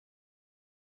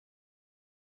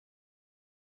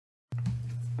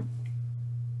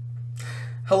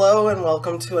Hello and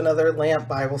welcome to another Lamp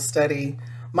Bible Study.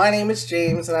 My name is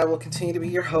James and I will continue to be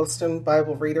your host and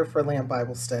Bible reader for Lamp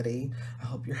Bible Study. I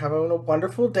hope you're having a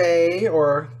wonderful day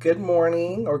or good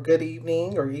morning or good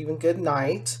evening or even good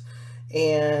night.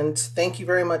 And thank you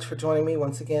very much for joining me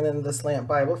once again in this Lamp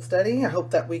Bible Study. I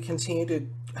hope that we continue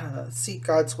to seek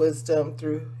God's wisdom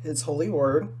through His holy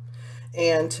word.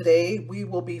 And today we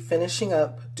will be finishing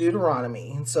up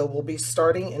Deuteronomy. And so we'll be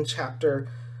starting in chapter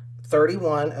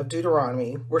 31 of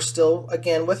Deuteronomy. We're still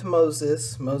again with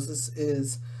Moses. Moses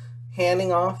is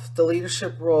handing off the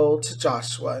leadership role to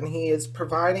Joshua, and he is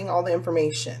providing all the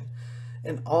information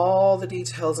and all the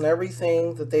details and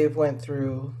everything that they've went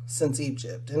through since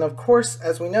Egypt. And of course,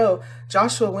 as we know,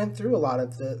 Joshua went through a lot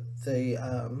of the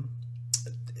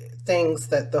things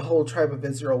that the whole tribe of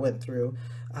Israel went through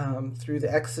the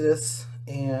Exodus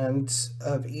and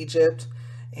of Egypt,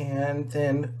 and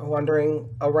then wandering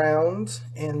around,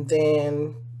 and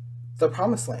then the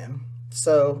Promised Land.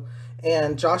 So,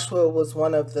 and Joshua was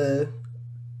one of the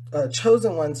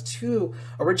chosen ones to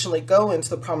originally go into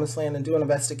the Promised Land and do an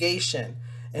investigation.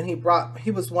 And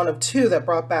he was one of two that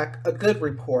brought back a good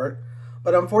report,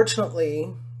 but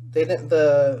unfortunately,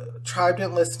 the tribe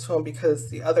didn't listen to him because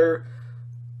the other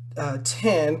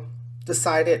 10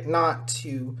 decided not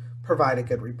to provide a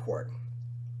good report.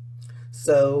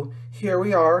 So here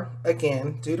we are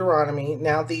again, Deuteronomy.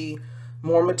 Now the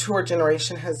more mature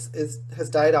generation has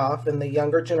died off, and the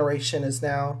younger generation is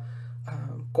now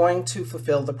going to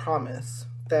fulfill the promise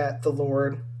that the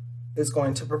Lord is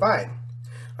going to provide.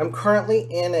 I'm currently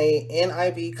in a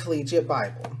NIV Collegiate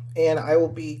Bible, and I will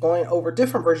be going over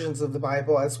different versions of the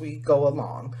Bible as we go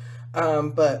along.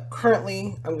 But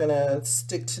currently I'm going to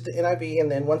stick to the NIV,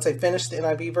 and then once I finish the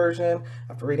NIV version,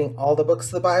 after reading all the books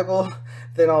of the Bible,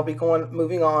 then I'll be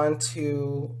moving on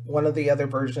to one of the other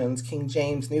versions, King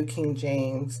James, New King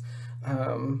James,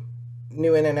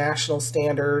 New International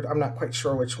Standard. I'm not quite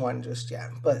sure which one just yet,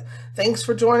 but thanks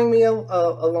for joining me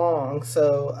along.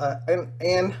 So,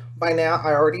 and by now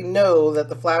I already know that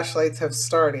the flashlights have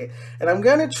started, and I'm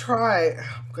going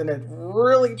to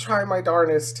really try my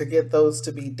darnest to get those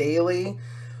to be daily.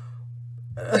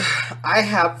 I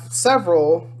have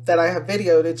several that I have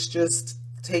videoed. It's just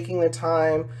taking the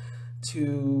time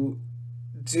to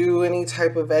do any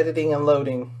type of editing and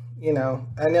loading. You know,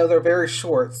 I know they're very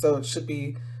short, so it should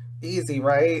be easy,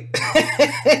 right?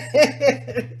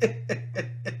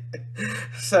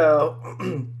 So,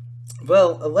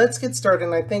 well, let's get started.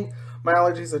 And I think my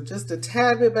allergies are just a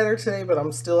tad bit better today, but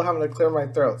I'm still having to clear my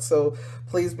throat. So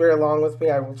please bear along with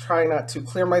me. I will try not to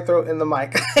clear my throat in the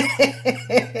mic.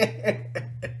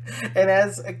 And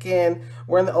again,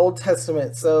 we're in the Old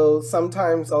Testament, so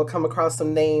sometimes I'll come across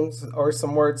some names or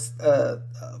some words,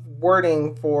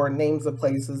 wording for names of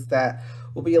places that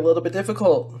will be a little bit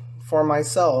difficult for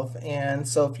myself. And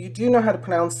so if you do know how to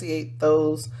pronunciate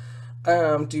those,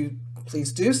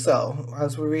 please do so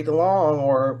as we read along,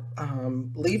 or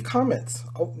leave comments.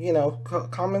 You know,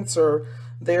 comments are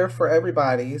there for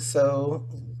everybody, so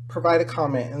provide a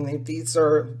comment. And these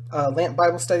are Lamp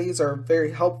Bible Studies are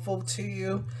very helpful to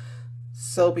you,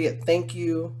 so be it. Thank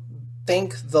you.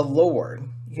 Thank the Lord,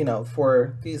 you know,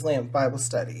 for these Lamp Bible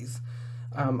Studies.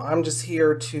 I'm just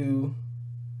here to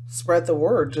spread the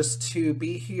word, just to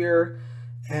be here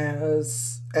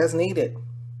as needed.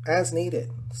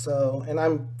 So, and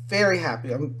I'm very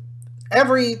happy.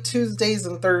 Every Tuesdays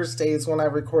and Thursdays when I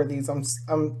record these,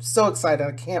 I'm so excited.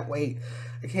 I can't wait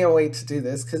to do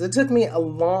this, because it took me a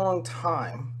long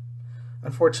time.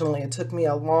 Unfortunately, it took me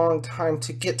a long time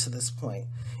to get to this point.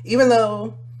 Even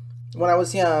though when I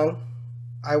was young,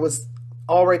 I was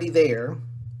already there.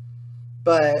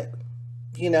 But,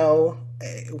 you know,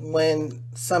 when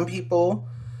some people,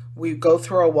 we go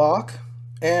through a walk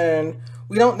and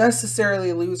we don't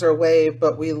necessarily lose our way,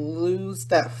 but we lose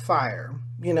that fire.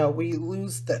 You know, we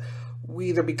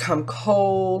either become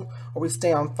cold or we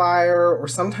stay on fire, or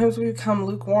sometimes we become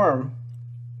lukewarm.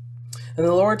 And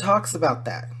the Lord talks about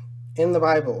that in the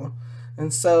Bible.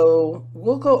 And so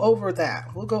we'll go over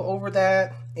that. We'll go over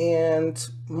that and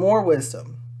more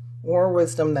wisdom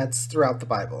that's throughout the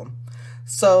Bible.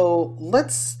 So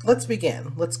let's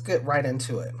begin. Let's get right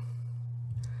into it.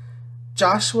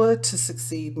 Joshua to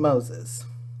succeed Moses.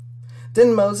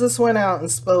 Then Moses went out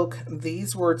and spoke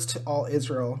these words to all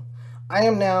Israel. I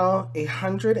am now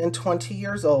 120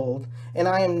 years old, and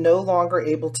I am no longer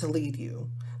able to lead you.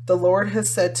 The Lord has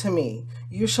said to me,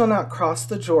 you shall not cross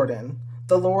the Jordan.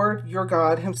 The Lord your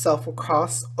God himself will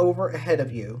cross over ahead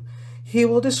of you. He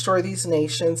will destroy these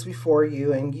nations before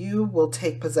you, and you will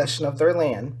take possession of their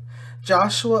land.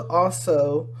 Joshua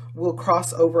also will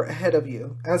cross over ahead of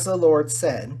you, as the Lord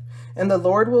said. And the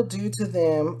Lord will do to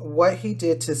them what he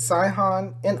did to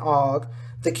Sihon and Og,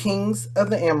 the kings of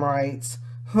the Amorites,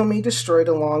 whom he destroyed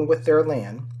along with their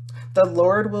land. The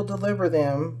Lord will deliver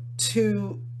them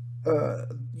to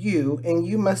you, and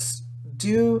you must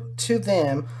do to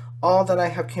them all that I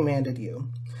have commanded you.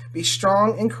 Be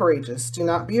strong and courageous. Do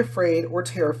not be afraid or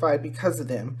terrified because of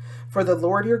them, for the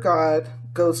Lord your God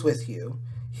goes with you.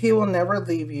 He will never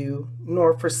leave you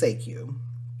nor forsake you.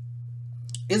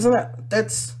 Isn't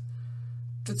that's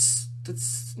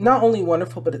not only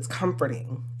wonderful, but it's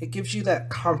comforting. It gives you that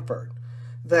comfort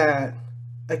that,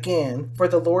 again, for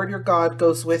the Lord your God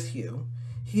goes with you.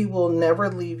 He will never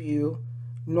leave you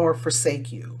nor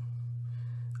forsake you.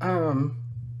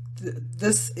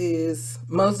 This is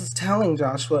Moses telling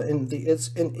Joshua in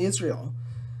Israel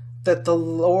that the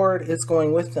Lord is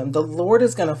going with them. The Lord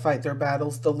is going to fight their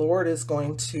battles. The Lord is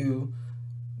going to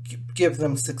give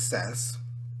them success.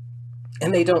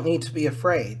 And they don't need to be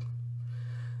afraid.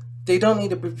 They don't need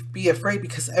to be afraid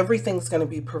because everything's going to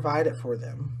be provided for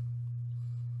them.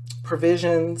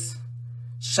 Provisions,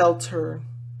 shelter,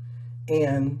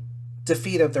 and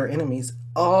defeat of their enemies,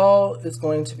 all is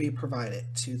going to be provided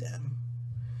to them.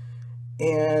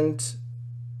 And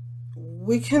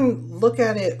we can look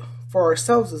at it for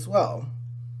ourselves as well.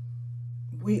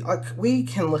 We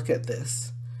can look at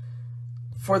this.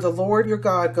 For the Lord your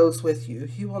God goes with you.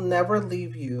 He will never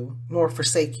leave you nor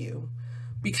forsake you.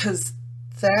 Because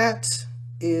that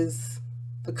is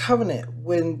the covenant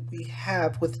when we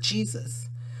have with Jesus.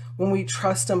 When we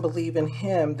trust and believe in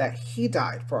him that he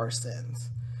died for our sins.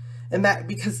 And that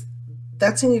because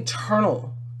that's an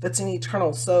eternal.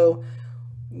 So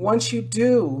once you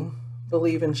do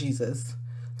believe in Jesus,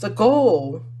 the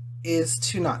goal is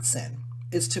to not sin,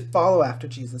 is to follow after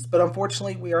Jesus. But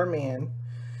unfortunately, we are man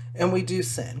and we do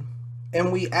sin.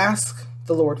 And we ask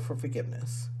the Lord for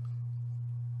forgiveness.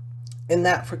 And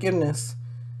that forgiveness,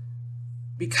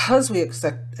 because we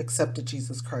accepted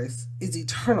Jesus Christ, is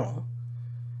eternal.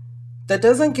 That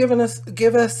doesn't give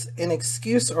us an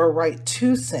excuse or a right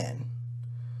to sin,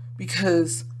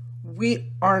 because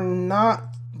we are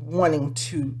not wanting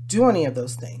to do any of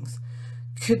those things.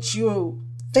 Could you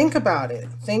think about it?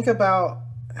 Think about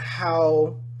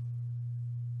how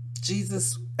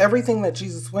everything that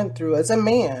Jesus went through as a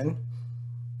man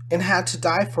and had to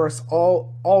die for us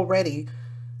all already,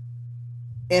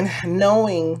 and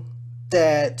knowing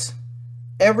that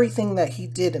everything that he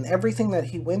did and everything that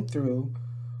he went through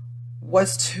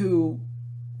was to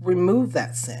remove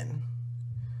that sin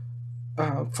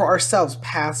for ourselves,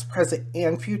 past, present,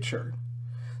 and future.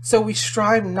 So we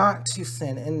strive not to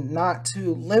sin and not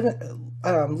to live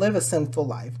a sinful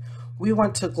life. We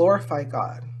want to glorify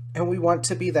God, and we want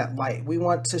to be that light. We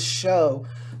want to show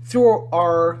through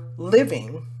our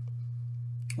living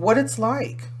what it's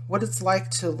like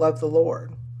to love the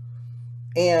Lord.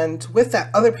 And with that,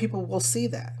 other people will see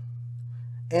that.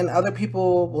 And other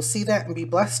people will see that and be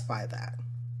blessed by that.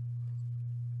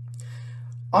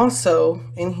 Also,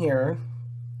 in here,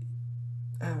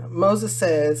 Moses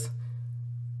says,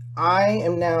 I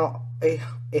am now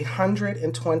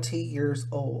 120 years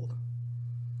old.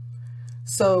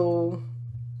 So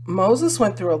Moses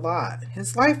went through a lot.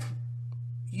 His life,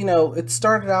 it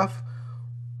started off,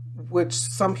 which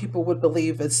some people would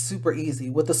believe is super easy,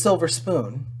 with a silver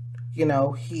spoon.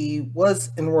 He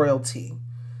was in royalty.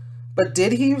 But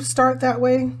did he start that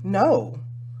way? No.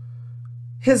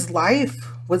 His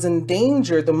life was in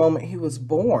danger the moment he was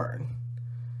born.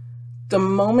 The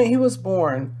moment he was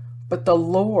born, but the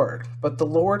Lord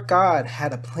God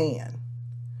had a plan.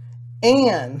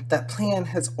 And that plan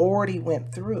has already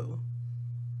went through.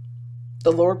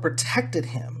 The Lord protected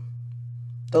him.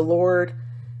 The Lord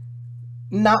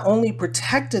not only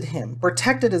protected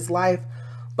his life,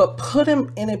 but put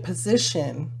him in a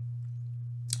position,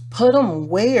 put him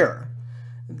where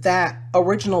that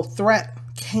original threat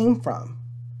came from.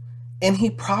 And he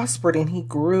prospered and he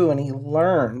grew and he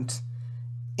learned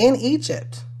in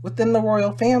Egypt within the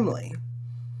royal family.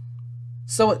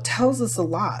 So it tells us a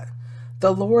lot.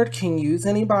 The Lord can use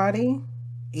anybody,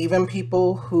 even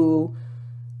people who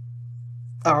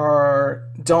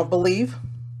don't believe.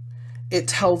 It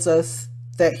tells us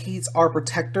that he's our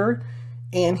protector,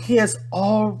 and he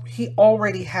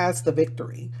already has the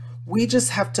victory. We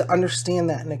just have to understand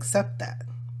that and accept that.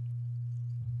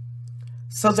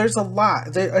 So there's a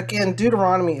lot. Again,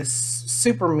 Deuteronomy is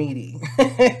super meaty.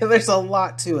 There's a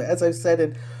lot to it, as I've said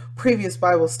in previous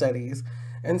Bible studies.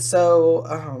 And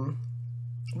so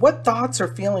what thoughts or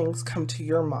feelings come to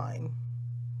your mind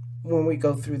when we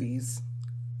go through these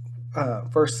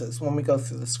verses, when we go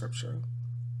through the scripture?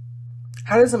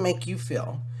 How does it make you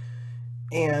feel?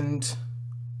 And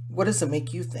what does it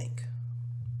make you think?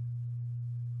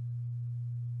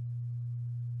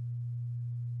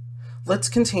 Let's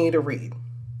continue to read.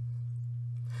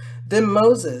 Then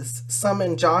Moses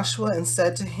summoned Joshua and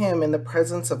said to him in the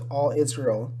presence of all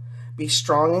Israel, "Be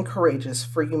strong and courageous,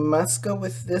 for you must go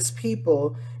with this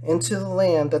people into the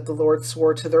land that the Lord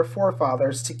swore to their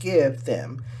forefathers to give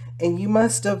them, and you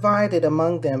must divide it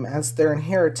among them as their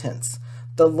inheritance.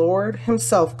 The Lord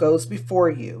himself goes before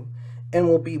you and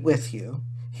will be with you.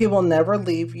 He will never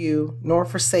leave you nor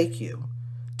forsake you.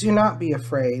 Do not be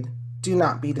afraid. Do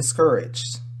not be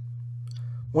discouraged."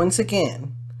 Once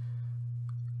again,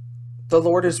 the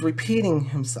Lord is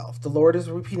repeating himself. The Lord is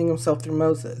repeating himself through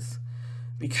Moses,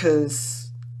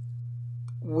 because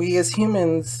we as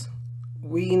humans,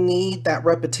 we need that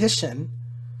repetition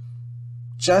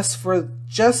just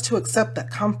to accept that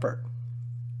comfort,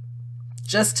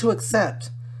 just to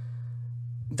accept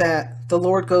that the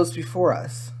Lord goes before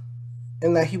us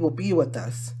and that he will be with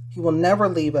us. He will never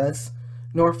leave us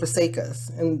nor forsake us.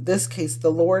 In this case,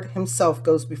 the Lord himself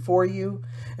goes before you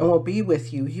and will be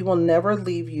with you. He will never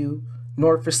leave you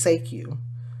nor forsake you.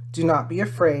 Do not be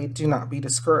afraid. Do not be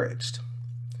discouraged.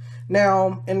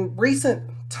 Now, in recent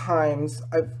times,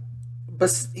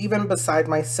 even beside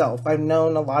myself, I've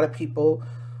known a lot of people,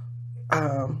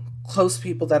 close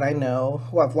people that I know,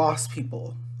 who have lost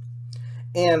people.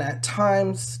 And at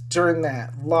times during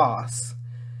that loss,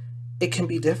 it can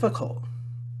be difficult,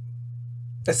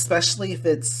 especially if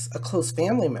it's a close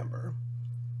family member,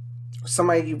 or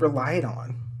somebody you relied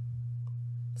on,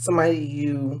 somebody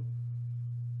you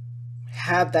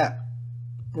had that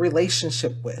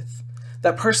relationship with,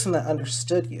 that person that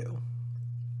understood you.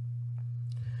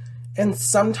 And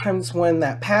sometimes when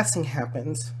that passing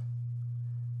happens,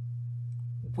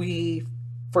 we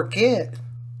forget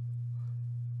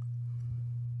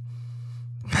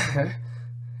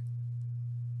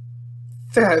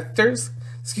that there's,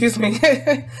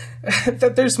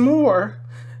 that there's more,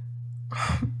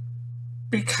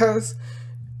 because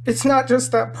it's not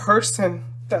just that person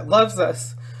that loves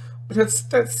us, but it's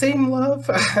that same love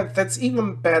that's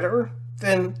even better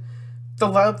than the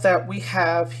love that we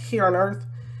have here on earth.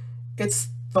 It's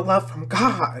the love from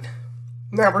God.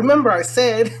 Now, remember I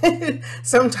said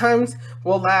sometimes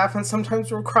we'll laugh and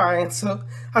sometimes we'll cry, and so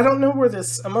I don't know where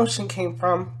this emotion came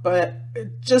from, but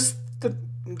just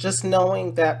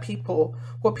knowing that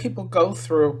what people go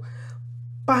through,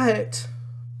 but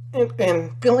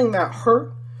and feeling that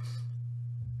hurt,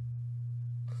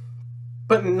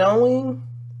 but knowing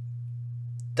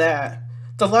that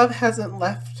the love hasn't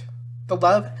left. The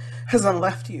love hasn't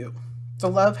left you. The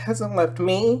love hasn't left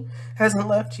me, hasn't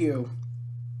left you.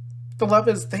 The love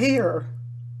is there.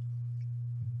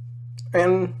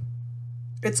 And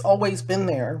it's always been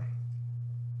there.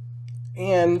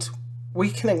 And we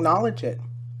can acknowledge it.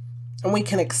 And we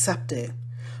can accept it.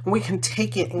 And we can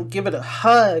take it and give it a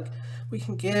hug. We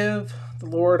can give the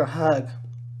Lord a hug.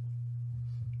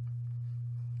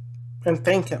 And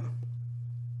thank him.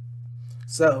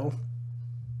 So,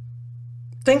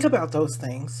 think about those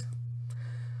things.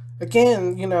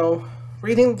 Again,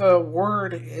 reading the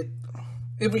word, it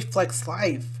reflects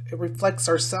life. It reflects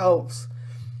ourselves.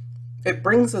 It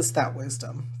brings us that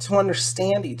wisdom to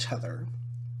understand each other,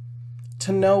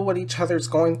 to know what each other's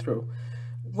going through.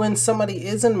 When somebody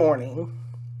is in mourning,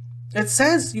 it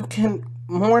says you can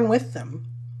mourn with them.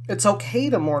 It's okay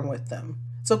to mourn with them.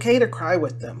 It's okay to cry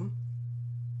with them.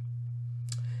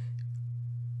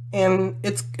 And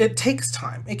it takes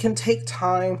time. It can take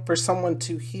time for someone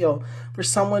to heal, for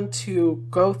someone to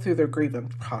go through their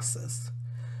grievance process.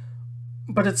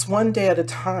 But it's one day at a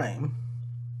time.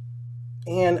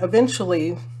 And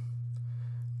eventually,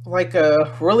 like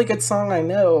a really good song I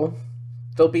know,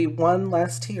 there'll be one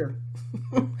last tear.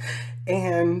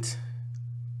 And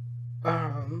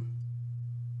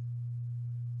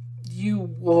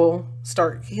you will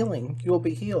start healing. You will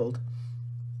be healed.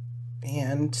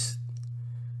 And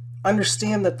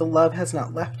understand that the love has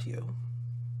not left you.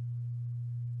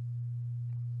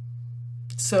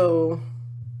 So,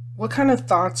 what kind of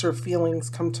thoughts or feelings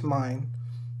come to mind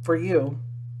for you?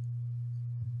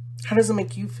 How does it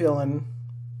make you feel, and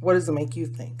what does it make you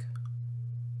think?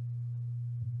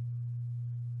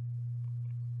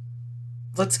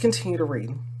 Let's continue to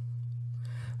read.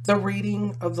 The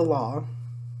reading of the law.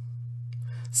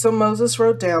 So Moses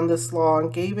wrote down this law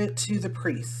and gave it to the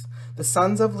priests, the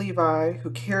sons of Levi, who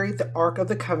carried the ark of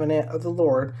the covenant of the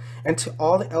Lord, and to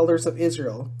all the elders of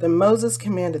Israel. Then Moses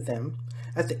commanded them,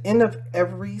 at the end of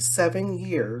every 7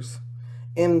 years,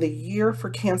 in the year for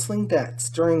canceling debts,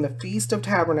 during the Feast of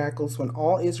Tabernacles, when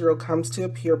all Israel comes to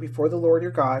appear before the Lord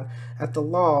your God at the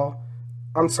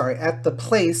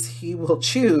place he will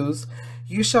choose,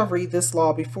 you shall read this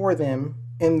law before them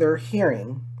in their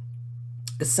hearing,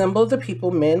 Assemble the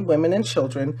people, men, women, and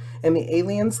children, and the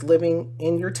aliens living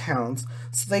in your towns,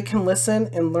 so they can listen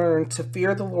and learn to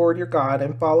fear the Lord your God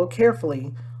and follow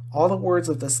carefully all the words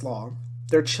of this law.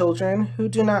 Their children who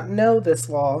do not know this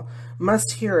law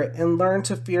must hear it and learn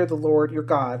to fear the Lord your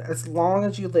God as long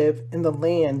as you live in the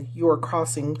land you are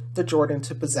crossing the Jordan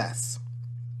to possess.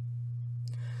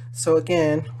 So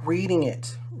again, reading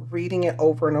it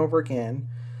over and over again,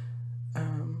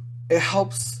 it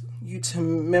helps you to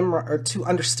memorize or to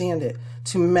understand it,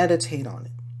 to meditate on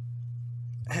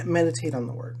it. Meditate on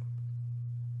the word.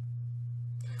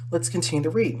 Let's continue to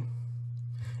read.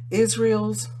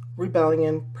 Israel's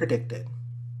rebellion predicted.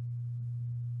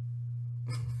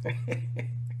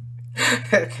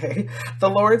 Okay. The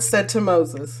Lord said to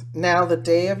Moses, "Now the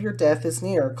day of your death is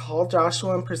near. Call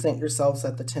Joshua and present yourselves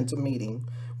at the tent of meeting,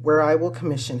 where I will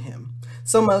commission him."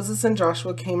 So Moses and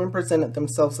Joshua came and presented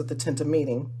themselves at the tent of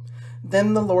meeting.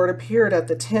 Then the Lord appeared at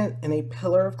the tent in a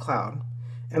pillar of cloud,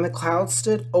 and the cloud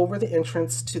stood over the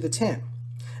entrance to the tent.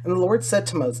 And the Lord said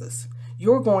to Moses,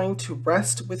 "You are going to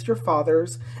rest with your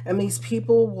fathers, and these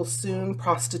people will soon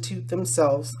prostitute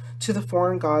themselves to the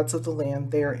foreign gods of the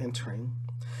land they are entering.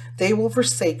 They will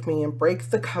forsake me and break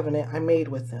the covenant I made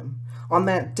with them. On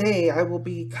that day I will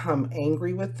become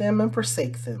angry with them and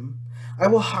forsake them. I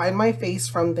will hide my face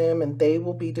from them, and they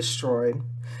will be destroyed.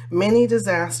 Many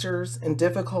disasters and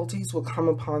difficulties will come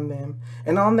upon them,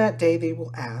 and on that day they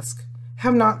will ask,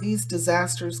 'Have not these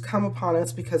disasters come upon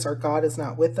us because our God is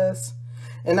not with us?'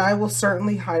 And I will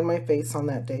certainly hide my face on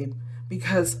that day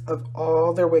because of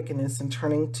all their wickedness and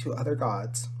turning to other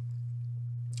gods."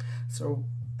 So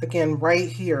again, right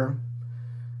here,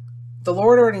 the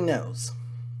Lord already knows.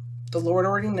 The Lord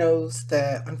already knows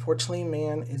that unfortunately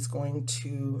man is going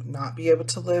to not be able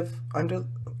to live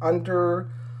under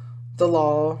the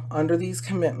law, under these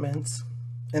commitments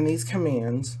and these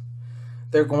commands.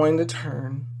 They're going to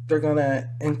turn. They're going to,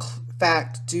 in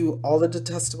fact, do all the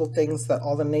detestable things that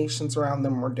all the nations around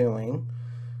them were doing.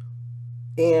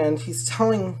 And he's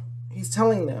telling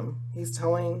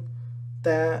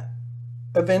that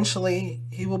eventually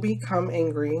he will become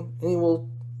angry and he will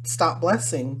stop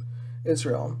blessing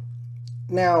Israel.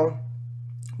 Now,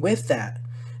 with that,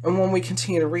 and when we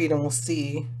continue to read and we'll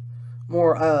see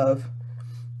more of,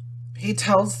 he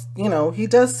tells, he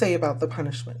does say about the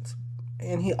punishments.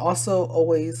 And he also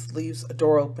always leaves a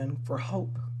door open for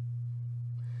hope.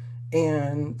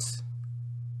 And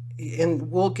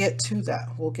we'll get to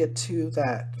that. We'll get to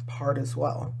that part as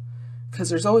well. Because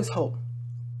there's always hope.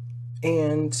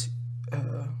 And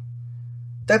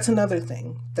that's another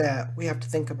thing that we have to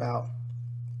think about.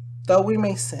 Though we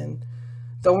may sin,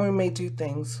 though we may do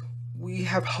things, we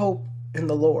have hope in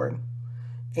the Lord.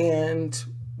 And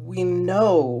we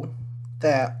know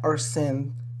that our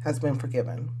sin has been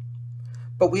forgiven.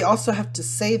 But we also have to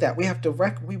say that. We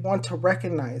want to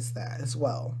recognize that as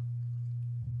well.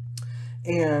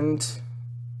 And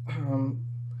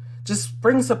just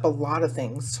brings up a lot of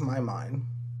things to my mind.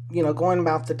 Going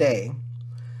about the day.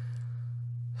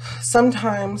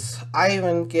 Sometimes I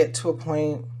even get to a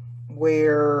point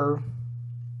where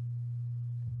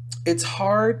it's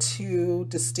hard to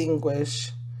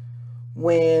distinguish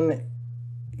when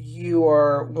you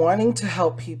are wanting to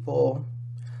help people,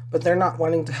 but they're not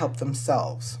wanting to help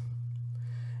themselves.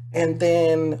 And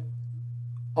then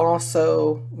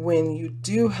also, when you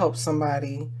do help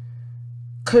somebody,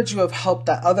 could you have helped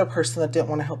that other person that didn't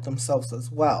want to help themselves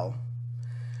as well?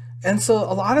 And so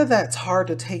a lot of that's hard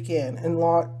to take in and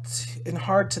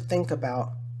hard to think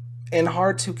about and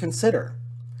hard to consider.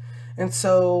 And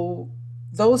so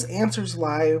those answers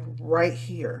lie right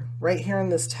here in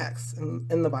this text,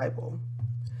 in the Bible.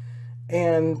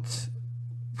 And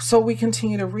so we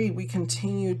continue to read, we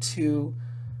continue to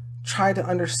try to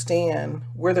understand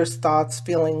where those thoughts,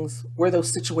 feelings, where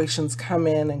those situations come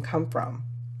in and come from.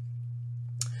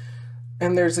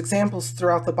 And there's examples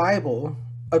throughout the Bible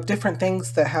of different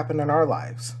things that happen in our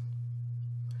lives.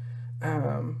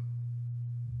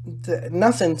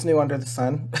 Nothing's new under the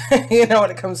sun,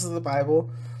 when it comes to the Bible.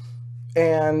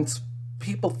 And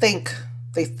people think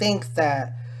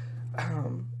that,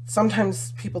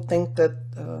 sometimes people think that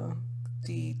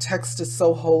the text is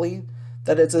so holy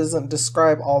that it doesn't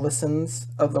describe all the sins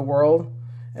of the world.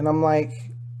 And I'm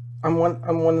like, I'm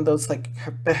one of those, like,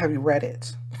 have you read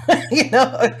it?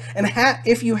 And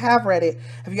if you have read it,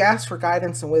 have you asked for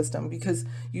guidance and wisdom? Because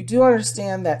you do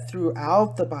understand that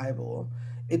throughout the Bible,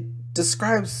 it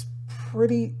describes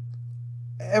pretty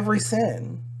every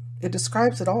sin. It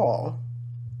describes it all.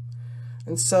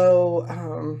 And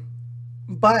so,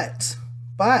 but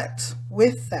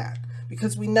with that,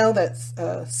 because we know that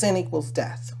sin equals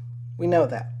death. We know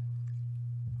that.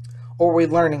 Or we're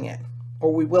learning it.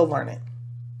 or we will learn it.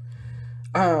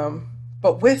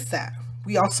 But with that,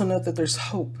 we also know that there's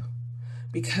hope,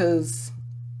 because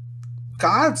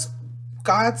God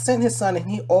sent his son and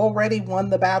he already won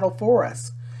the battle for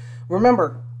us.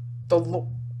 Remember, the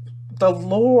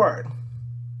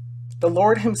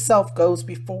Lord himself goes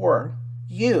before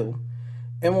you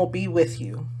and will be with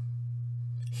you.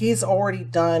 He's already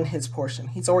done his portion.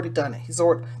 He's already done it.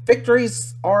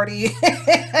 Victory's already,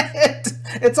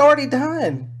 it's already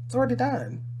done. It's already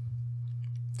done.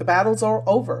 The battles are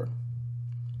over.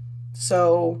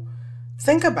 So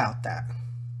think about that.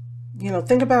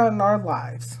 Think about it in our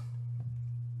lives.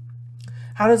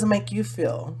 How does it make you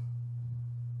feel?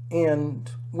 And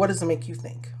what does it make you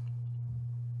think?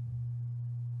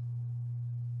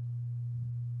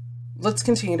 Let's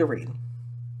continue to read.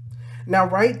 Now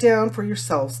write down for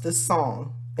yourselves this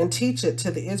song and teach it to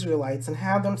the Israelites and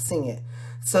have them sing it,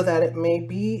 so that it may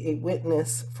be a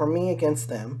witness for me against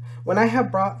them. When I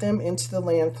have brought them into the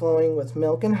land flowing with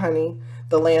milk and honey,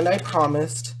 the land I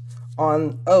promised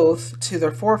on oath to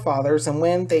their forefathers, and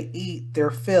when they eat their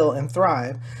fill and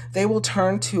thrive, they will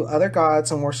turn to other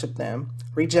gods and worship them,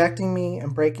 rejecting me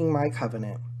and breaking my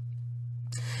covenant.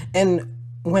 And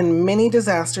when many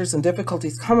disasters and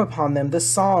difficulties come upon them, this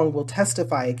song will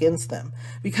testify against them,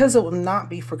 because it will not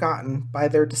be forgotten by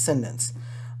their descendants.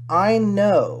 I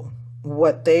know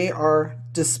what they are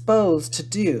disposed to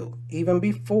do, even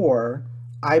before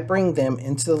I bring them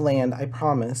into the land I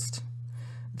promised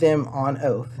them on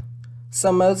oath.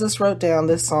 So Moses wrote down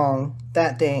this song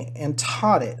that day and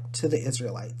taught it to the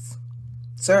Israelites.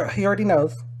 So he already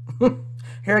knows.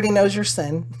 He already knows your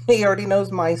sin. He already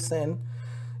knows my sin.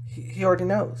 He already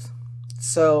knows.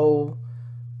 So,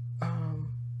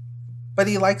 but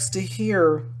he likes to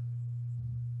hear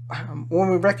when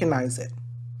we recognize it.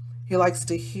 He likes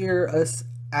to hear us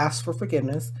ask for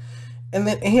forgiveness. And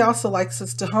then he also likes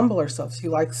us to humble ourselves. He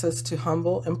likes us to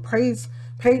humble and praise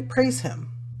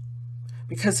him,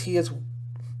 because he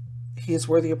is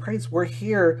worthy of praise. We're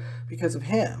here because of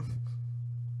him.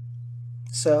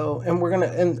 So, and we're going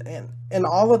to, and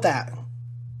all of that,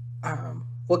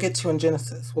 we'll get to in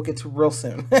Genesis. We'll get to real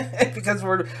soon because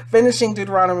we're finishing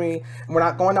Deuteronomy and we're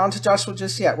not going on to Joshua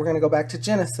just yet. We're going to go back to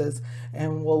Genesis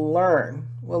and we'll learn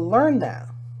that,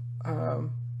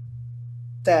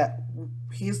 that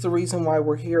he's the reason why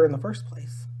we're here in the first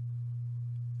place.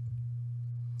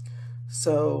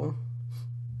 So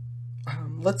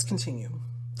let's continue.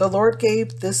 The Lord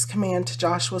gave this command to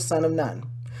Joshua, son of Nun.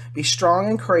 Be strong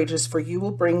and courageous, for you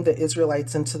will bring the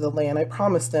Israelites into the land I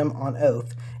promised them on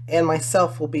oath, and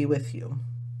myself will be with you.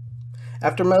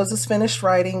 After Moses finished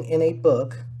writing in a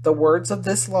book the words of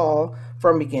this law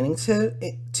from beginning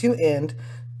to end,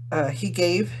 he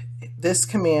gave this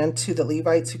command to the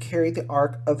Levites who carried the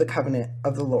Ark of the Covenant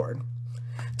of the Lord.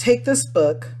 Take this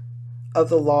book of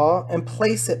the law and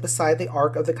place it beside the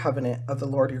Ark of the Covenant of the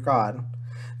Lord your God.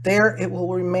 There it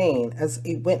will remain as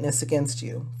a witness against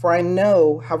you, for I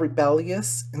know how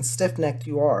rebellious and stiff-necked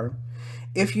you are.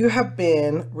 If you have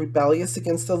been rebellious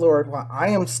against the Lord while I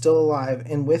am still alive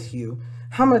and with you,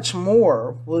 how much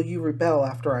more will you rebel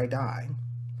after I die?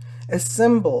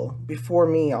 Assemble before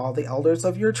me all the elders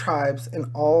of your tribes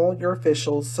and all your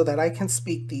officials, so that I can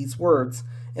speak these words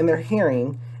in their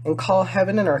hearing and call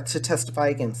heaven and earth to testify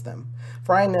against them.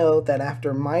 For I know that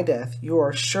after my death you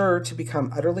are sure to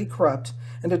become utterly corrupt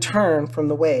and to turn from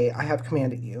the way I have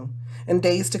commanded you. In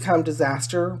days to come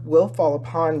disaster will fall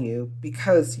upon you,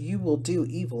 because you will do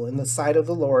evil in the sight of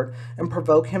the Lord and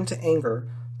provoke him to anger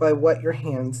by what your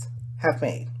hands have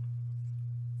made.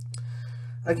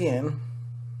 Again,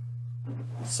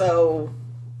 so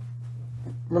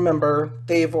remember,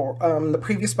 they've the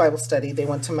previous Bible study, they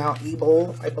went to Mount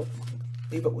Ebal,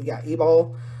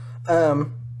 Ebal,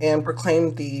 and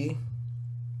proclaimed the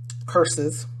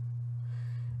curses.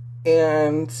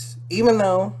 And even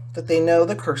though that they know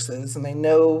the curses and they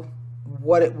know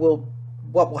what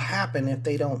will happen if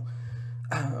they don't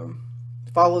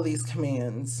follow these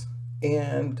commands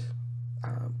and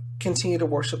continue to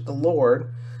worship the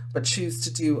Lord, but choose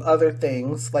to do other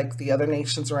things like the other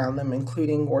nations around them,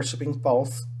 including worshiping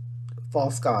false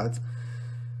gods,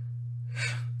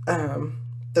 that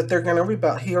they're going to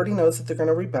rebel. He already knows that they're going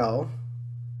to rebel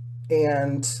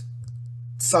and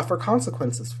suffer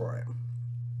consequences for it.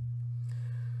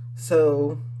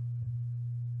 So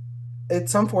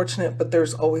it's unfortunate, but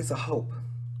there's always a hope.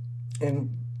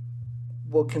 And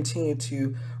we'll continue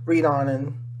to read on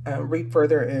and read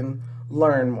further and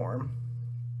learn more.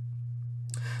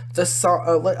 The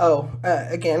song,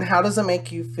 again, how does it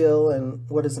make you feel and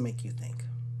what does it make you think?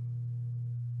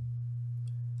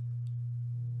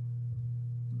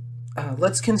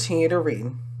 Let's continue to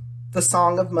read. The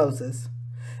Song of Moses.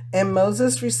 And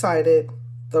Moses recited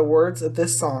the words of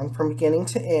this song from beginning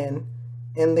to end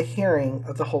in the hearing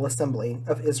of the whole assembly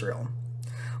of Israel.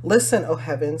 Listen, O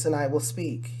heavens, and I will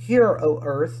speak. Hear, O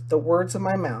earth, the words of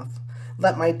my mouth.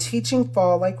 Let my teaching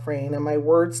fall like rain, and my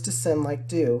words descend like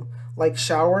dew, like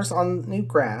showers on new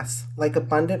grass, like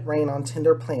abundant rain on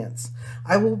tender plants.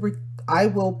 I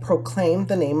will proclaim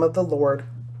the name of the Lord.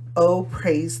 Oh,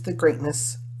 praise the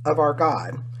greatness of our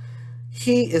God.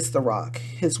 He is the rock.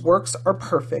 His works are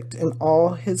perfect, and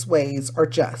all his ways are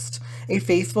just. A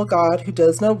faithful God who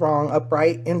does no wrong,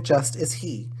 upright and just is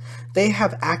he. They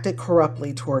have acted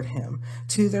corruptly toward him.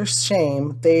 To their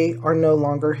shame, they are no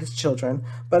longer his children,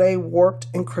 but a warped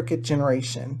and crooked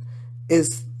generation.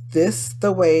 Is this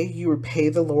the way you repay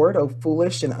the Lord, O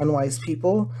foolish and unwise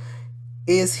people?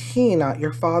 Is he not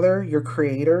your father, your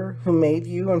creator, who made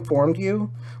you and formed you?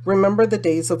 Remember the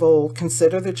days of old,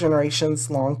 consider the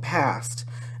generations long past.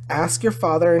 Ask your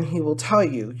father, and he will tell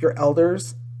you, your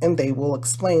elders, and they will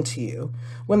explain to you.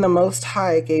 When the Most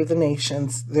High gave the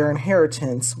nations their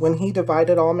inheritance, when he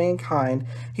divided all mankind,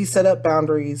 he set up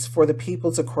boundaries for the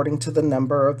peoples according to the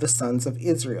number of the sons of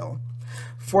Israel.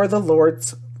 For the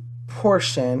Lord's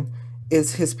portion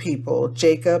is his people,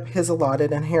 Jacob his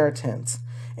allotted inheritance.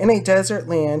 In a desert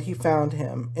land he found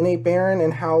him, in a barren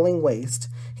and howling waste.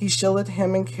 He shielded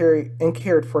him and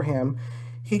cared for him.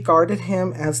 He guarded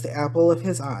him as the apple of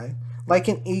his eye, like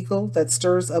an eagle that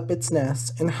stirs up its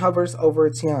nest and hovers over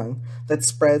its young, that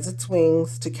spreads its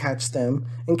wings to catch them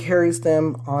and carries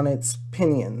them on its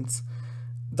pinions.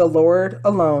 The Lord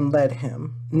alone led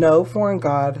him. No foreign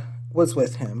god was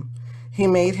with him. He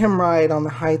made him ride on the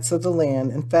heights of the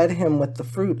land and fed him with the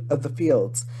fruit of the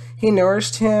fields. He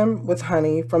nourished him with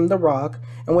honey from the rock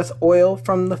and with oil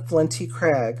from the flinty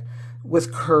crag,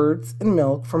 with curds and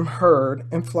milk from herd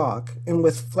and flock, and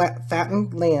with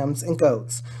fattened lambs and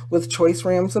goats, with choice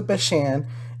rams of Bashan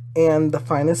and the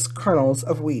finest kernels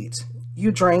of wheat.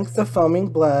 You drank the foaming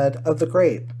blood of the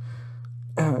grape.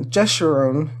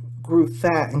 Jeshurun grew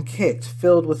fat and kicked,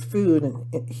 filled with food,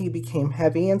 and he became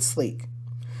heavy and sleek.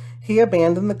 He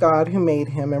abandoned the God who made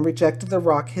him and rejected the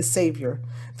rock, his Savior.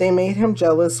 They made him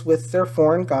jealous with their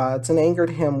foreign gods and angered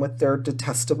him with their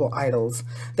detestable idols.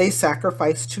 They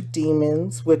sacrificed to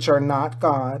demons, which are not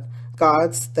God,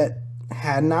 gods that they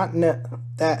had not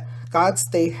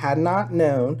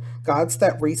known, gods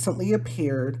that recently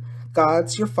appeared,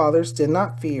 gods your fathers did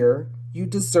not fear. You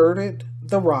deserted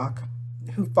the rock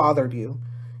who fathered you.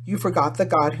 You forgot the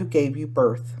God who gave you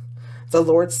birth. The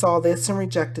Lord saw this and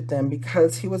rejected them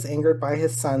because he was angered by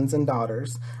his sons and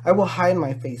daughters. I will hide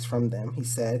my face from them, he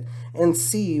said, and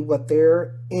see what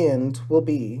their end will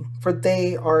be. For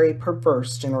they are a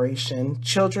perverse generation,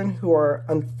 children who are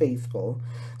unfaithful.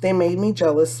 They made me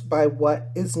jealous by what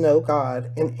is no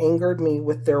God and angered me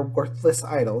with their worthless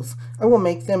idols. I will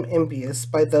make them envious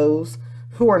by those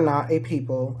who are not a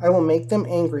people. I will make them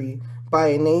angry by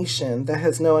a nation that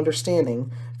has no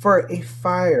understanding. For a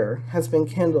fire has been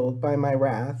kindled by my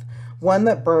wrath, one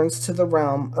that burns to the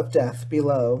realm of death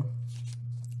below.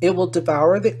 It will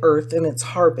devour the earth and its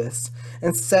harvests,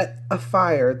 and set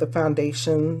afire the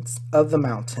foundations of the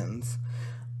mountains.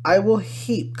 I will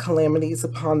heap calamities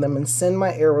upon them and send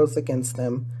my arrows against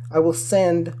them. I will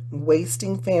send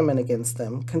wasting famine against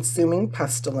them, consuming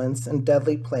pestilence and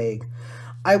deadly plague.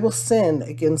 I will send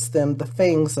against them the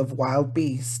fangs of wild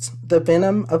beasts, the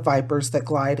venom of vipers that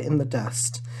glide in the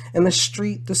dust. In the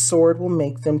street the sword will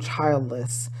make them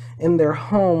childless. In their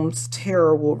homes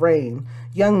terror will reign.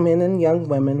 Young men and young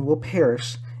women will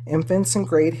perish, infants and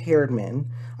gray-haired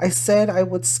men. I said I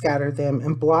would scatter them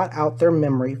and blot out their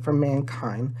memory from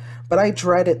mankind, but I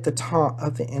dreaded the taunt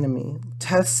of the enemy,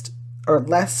 lest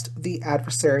the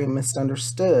adversary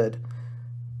misunderstand,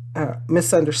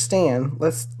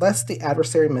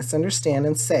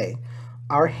 and say,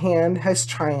 our hand has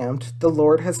triumphed, the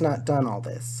Lord has not done all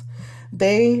this.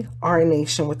 They are a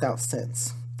nation without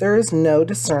sense. There is no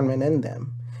discernment in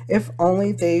them. If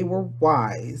only they were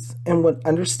wise and would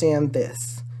understand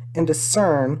this and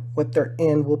discern what their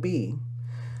end will be.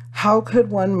 How could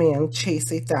one man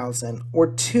chase 1,000 or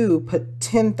two put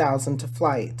 10,000 to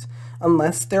flight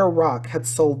unless their rock had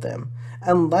sold them,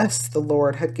 unless the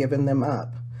Lord had given them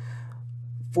up?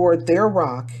 For their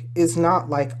rock is not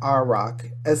like our rock,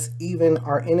 as even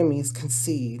our enemies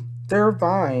concede. Their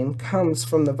vine comes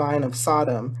from the vine of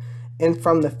Sodom and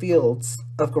from the fields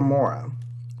of Gomorrah.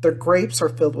 Their grapes are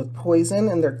filled with poison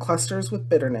and their clusters with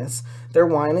bitterness. Their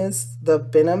wine is the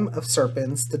venom of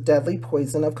serpents, the deadly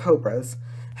poison of cobras.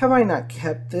 Have I not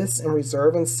kept this in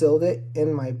reserve and sealed it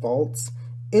in my vaults?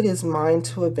 It is mine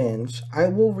to avenge. I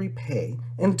will repay.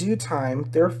 In due time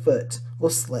their foot will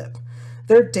slip.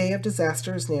 Their day of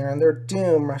disaster is near, and their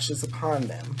doom rushes upon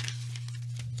them.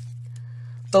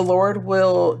 The Lord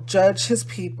will judge his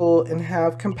people and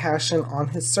have compassion on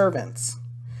his servants.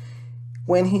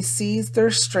 When he sees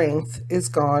their strength is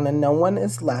gone and no one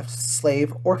is left,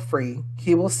 slave or free,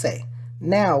 he will say,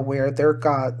 Now where are their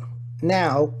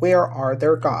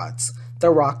gods, the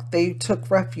rock they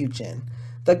took refuge in,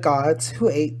 the gods who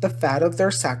ate the fat of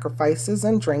their sacrifices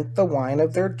and drank the wine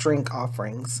of their drink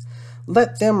offerings?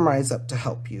 Let them rise up to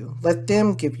help you. Let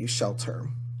them give you shelter.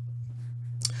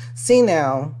 See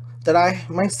now that I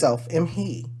myself am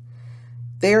he.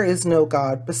 There is no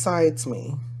God besides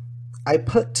me. I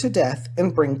put to death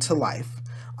and bring to life.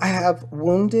 I have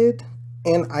wounded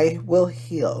and I will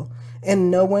heal, and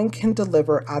no one can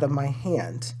deliver out of my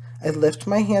hand. I lift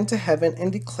my hand to heaven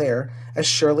and declare, as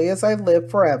surely as I live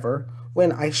forever,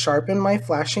 when I sharpen my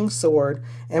flashing sword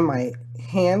and my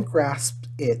hand grasps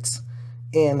it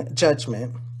in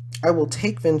judgment, I will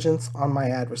take vengeance on my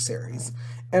adversaries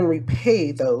and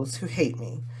repay those who hate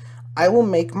me. I will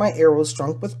make my arrows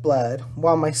drunk with blood,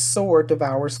 while my sword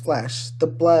devours flesh, the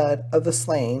blood of the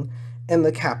slain and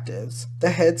the captives, the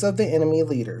heads of the enemy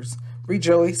leaders.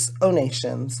 Rejoice, O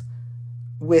nations,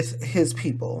 with his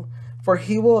people, for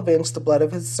he will avenge the blood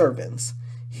of his servants.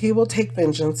 He will take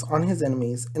vengeance on his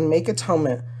enemies and make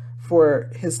atonement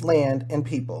for his land and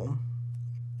people.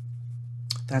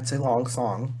 That's a long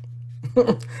song.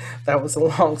 That was a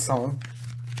long song.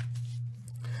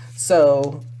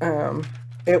 So,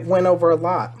 it went over a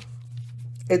lot.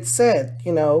 It said,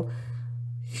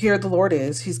 here the Lord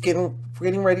is. He's getting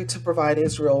ready to provide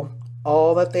Israel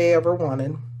all that they ever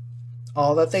wanted,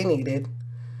 all that they needed.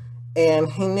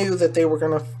 And he knew that they were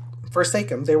going to forsake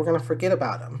him. They were going to forget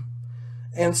about him.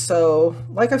 And so,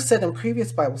 like I've said in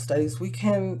previous Bible studies, we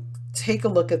can take a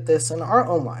look at this in our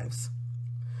own lives.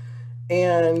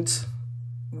 And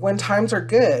when times are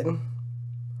good,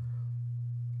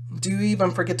 do you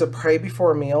even forget to pray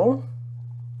before a meal?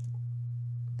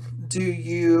 Do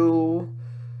you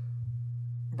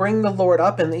bring the Lord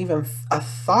up in even a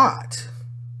thought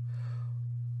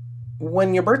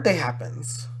when your birthday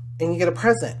happens and you get a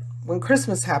present, when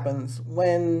Christmas happens,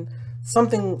 when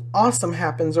something awesome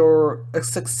happens or a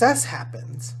success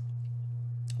happens,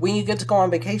 when you get to go on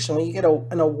vacation, when you get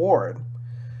an award?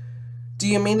 Do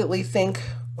you immediately think,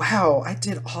 wow, I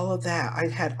did all of that. I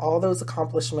had all those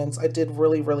accomplishments. I did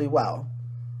really, really well.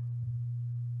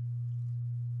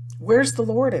 Where's the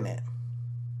Lord in it?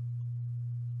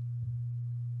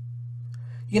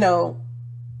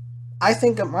 I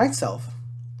think of myself.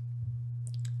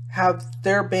 Have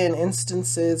there been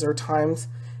instances or times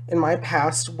in my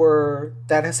past where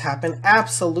that has happened?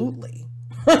 Absolutely.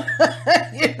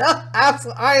 I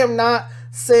am not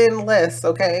sinless,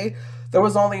 okay? There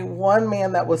was only one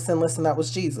man that was sinless, and that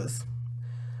was Jesus.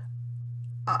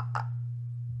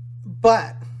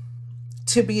 But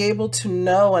to be able to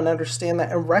know and understand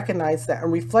that and recognize that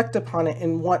and reflect upon it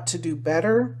and want to do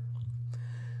better,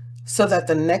 so that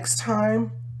the next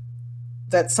time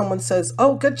that someone says,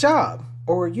 oh, good job,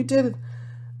 or you did,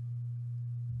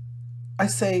 I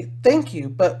say, thank you,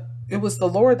 but it was the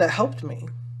Lord that helped me.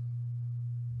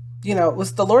 It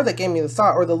was the Lord that gave me the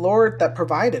thought, or the Lord that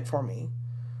provided for me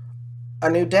a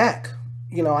new deck.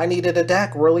 I needed a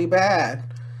deck really bad.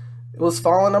 It was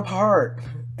falling apart,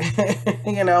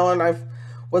 and I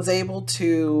was able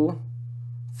to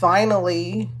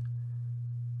finally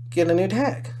get a new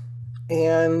deck.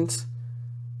 And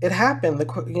it happened. It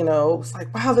was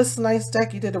like, wow, this is a nice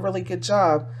deck. You did a really good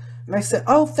job. And I said,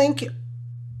 oh, thank you.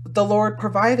 The Lord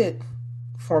provided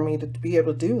for me to be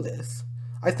able to do this.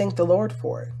 I thank the Lord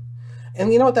for it.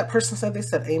 And you know what that person said? They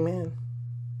said, amen.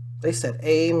 They said,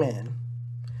 amen.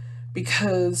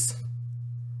 Because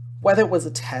whether it was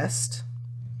a test,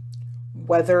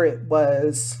 whether it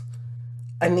was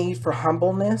a need for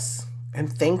humbleness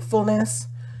and thankfulness,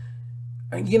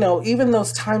 even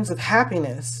those times of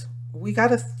happiness, we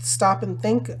got to stop and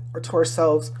think to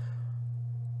ourselves,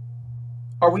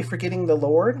 are we forgetting the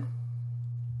Lord?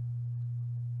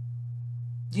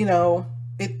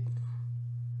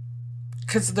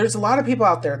 Because there's a lot of people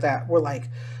out there that were like,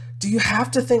 do you have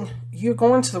to think, you're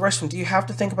going to the restroom, do you have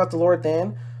to think about the Lord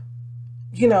then?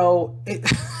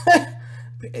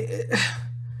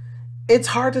 It's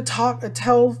hard to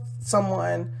tell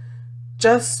someone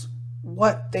just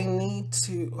what they need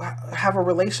to have a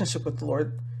relationship with the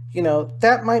Lord.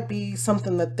 That might be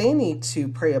something that they need to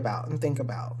pray about and think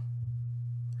about.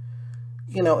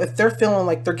 If they're feeling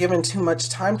like they're giving too much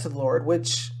time to the Lord,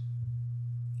 which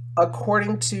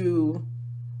according to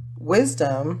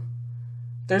wisdom,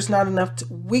 there's not enough,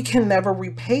 we can never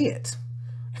repay it.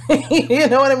 You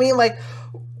know what I mean? Like,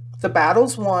 the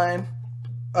battle's won,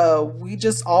 all we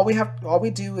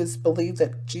do is believe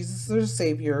that Jesus is our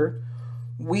Savior.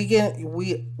 We get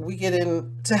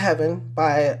into heaven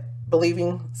by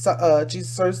believing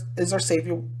Jesus is our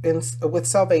Savior with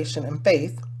salvation and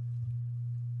faith.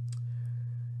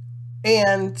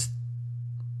 And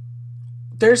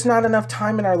there's not enough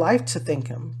time in our life to thank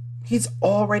him. He's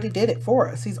already did it for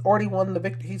us. He's already won the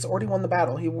victory. He's already won the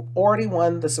battle. He already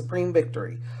won the supreme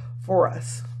victory for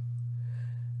us.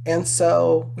 And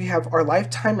so we have our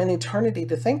lifetime and eternity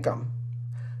to thank him.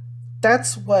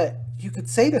 That's what you could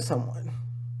say to someone.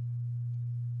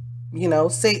 You know,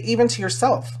 say even to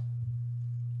yourself.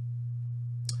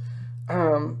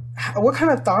 What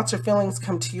kind of thoughts or feelings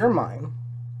come to your mind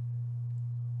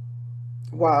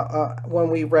while when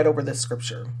we read over this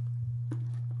scripture?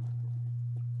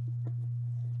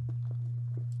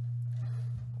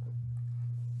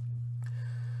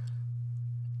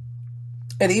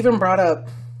 It even brought up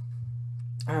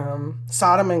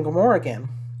Sodom and Gomorrah again.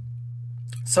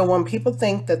 So when people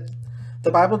think that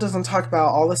the Bible doesn't talk about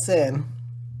all the sin,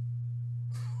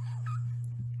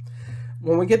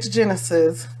 when we get to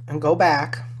Genesis and go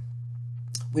back,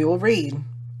 we will read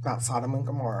about Sodom and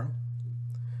Gomorrah.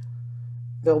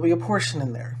 There'll be a portion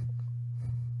in there.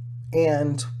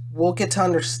 And we'll get to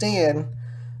understand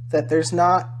that there's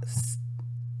not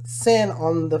sin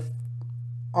on the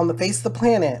face of the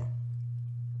planet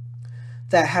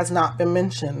that has not been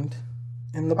mentioned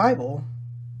in the Bible.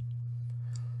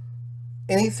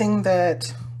 Anything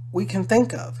that we can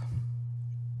think of.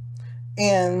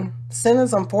 And sin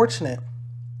is unfortunate.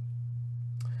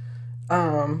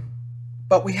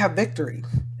 But we have victory.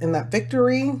 And that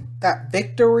victory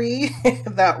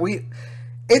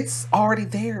it's already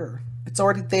there. It's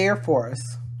already there for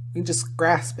us. We just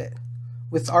grasp it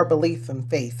with our belief and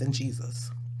faith in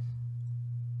Jesus.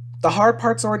 The hard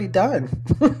part's already done.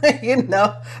 You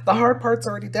know, the hard part's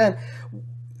already done.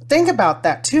 Think about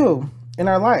that too in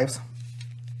our lives.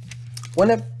 When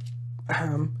it,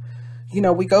 you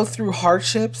know, we go through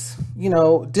hardships, you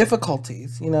know,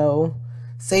 difficulties, you know,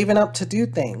 saving up to do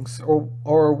things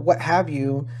or what have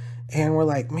you. And we're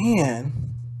like,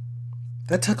 man,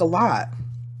 that took a lot.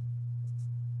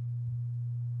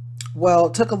 Well,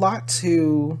 it took a lot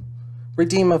to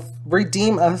redeem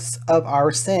us of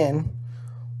our sin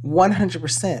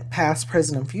 100% past,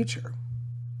 present, and future.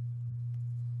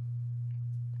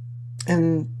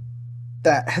 And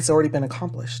that has already been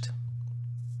accomplished.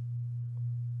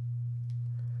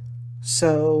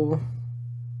 So,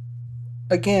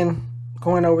 again,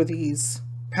 going over these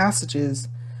passages,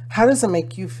 how does it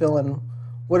make you feel and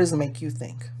what does it make you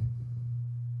think?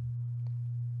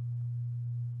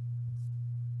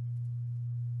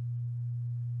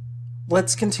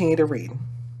 Let's continue to read.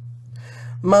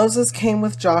 Moses came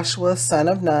with Joshua, son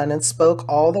of Nun, and spoke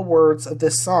all the words of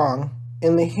this song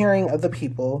in the hearing of the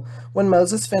people. When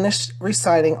Moses finished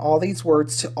reciting all these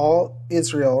words to all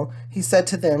Israel, he said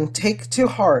to them, "Take to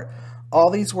heart all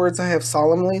these words I have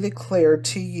solemnly declared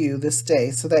to you this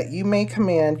day, so that you may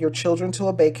command your children to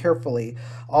obey carefully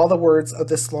all the words of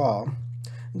this law.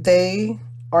 They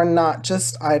are not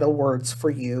just idle words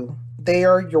for you. They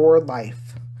are your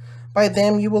life. By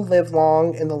them you will live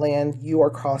long in the land you are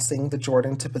crossing the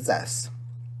Jordan to possess."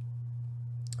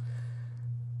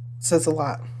 Says a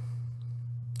lot.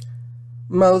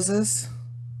 Moses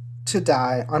to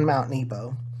die on Mount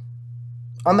Nebo.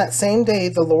 On that same day,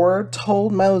 the Lord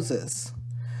told Moses,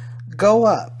 "Go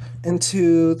up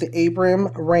into the Abram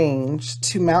range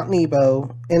to Mount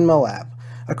Nebo in Moab,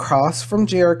 across from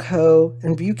Jericho,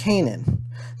 and view Canaan,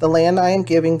 the land I am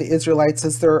giving the Israelites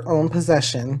as their own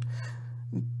possession.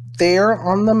 There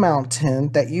on the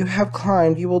mountain that you have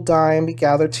climbed, you will die and be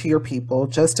gathered to your people,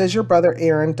 just as your brother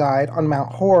Aaron died on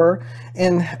Mount Hor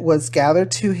and was gathered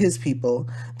to his people.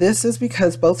 This is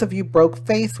because both of you broke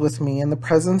faith with me in the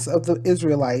presence of the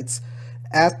Israelites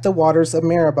at the waters of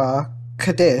Meribah,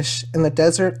 Kadesh, in the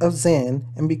desert of Zin,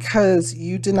 and because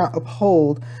you did not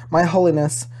uphold my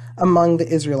holiness among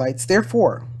the Israelites.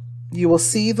 Therefore, you will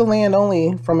see the land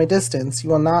only from a distance. You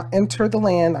will not enter the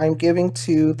land I am giving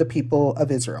to the people of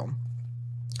Israel."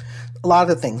 A lot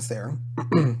of things there.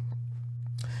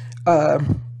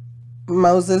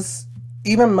 Moses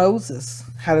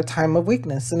had a time of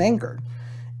weakness and anger,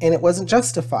 and it wasn't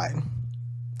justified.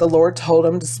 The Lord told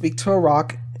him to speak to a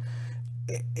rock.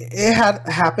 It had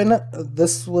happened.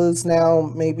 This was now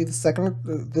maybe the second.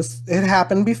 It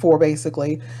happened before,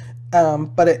 basically,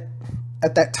 but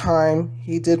at that time,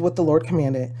 he did what the Lord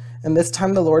commanded. And this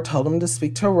time the Lord told him to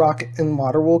speak to a rock and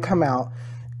water will come out.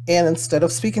 And instead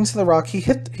of speaking to the rock,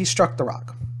 he struck the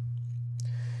rock.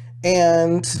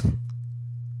 And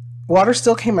water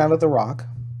still came out of the rock.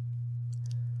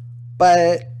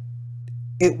 But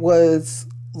it was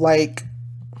like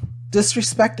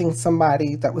disrespecting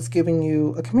somebody that was giving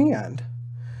you a command.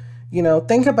 You know,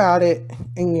 think about it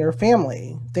in your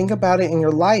family. Think about it in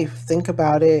your life. Think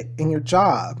about it in your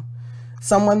job.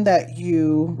 Someone that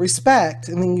you respect,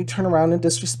 and then you turn around and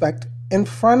disrespect in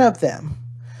front of them.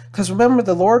 Because remember,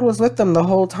 the Lord was with them the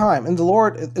whole time. And the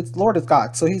Lord is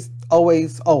God. So he's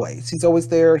always. He's always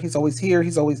there. He's always here.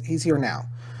 He's here now.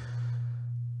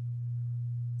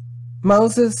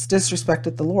 Moses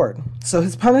disrespected the Lord. So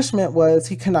his punishment was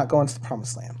he could not go into the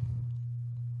promised land.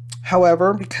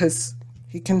 However, because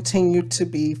he continued to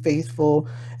be faithful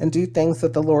and do things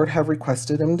that the Lord have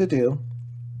requested him to do,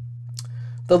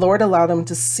 the Lord allowed him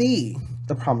to see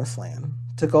the promised land,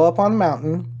 to go up on a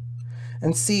mountain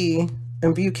and see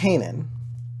and view Canaan,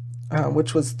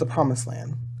 which was the promised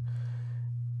land.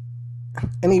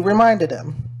 And he reminded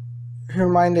him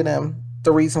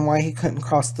the reason why he couldn't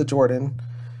cross the Jordan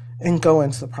and go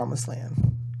into the promised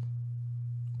land.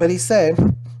 But he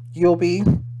said, you'll be,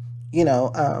 you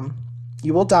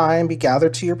will die and be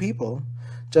gathered to your people,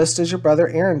 just as your brother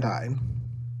Aaron died.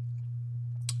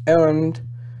 And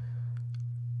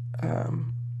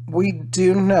we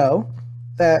do know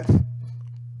that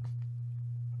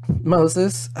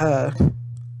Moses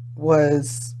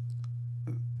was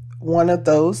one of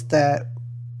those that,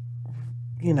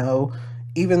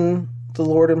 even the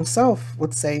Lord himself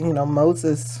would say,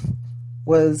 Moses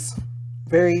was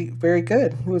very, very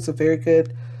good. He was a very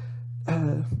good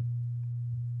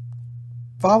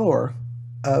follower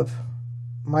of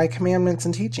my commandments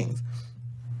and teachings.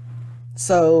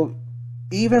 So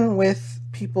even with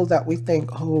people that we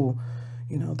think,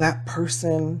 that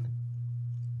person,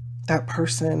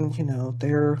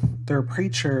 they're a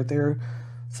preacher, they're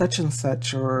such and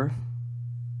such, or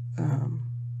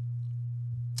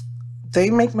they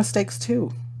make mistakes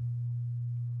too.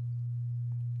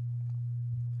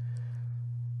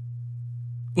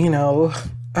 I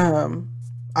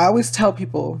always tell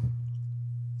people,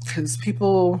 because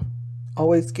people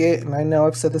always get, and I know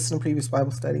I've said this in a previous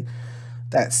Bible study,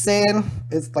 that sin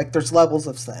is like, there's levels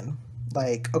of sin.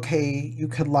 Like, okay, you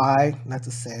could lie, that's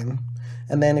a sin.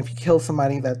 And then if you kill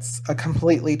somebody, that's a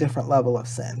completely different level of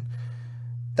sin.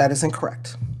 That is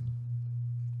incorrect.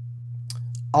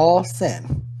 All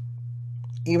sin,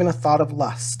 even a thought of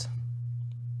lust,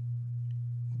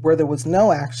 where there was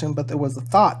no action, but there was a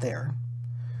thought there,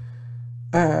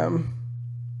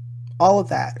 all of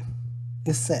that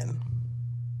is sin.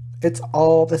 It's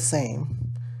all the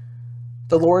same.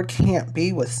 The Lord can't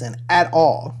be with sin at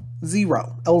all.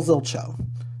 Zero. El Zilcho.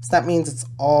 So that means it's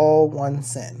all one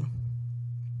sin.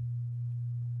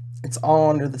 It's all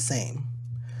under the same.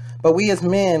 But we as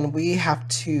men, we have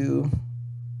to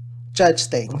judge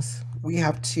things. We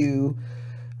have to,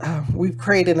 we've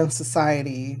created a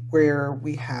society where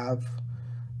we have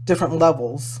different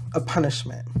levels of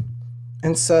punishment.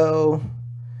 And so,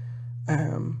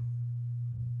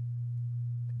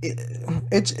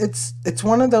 it's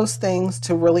one of those things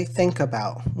to really think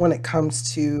about when it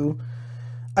comes to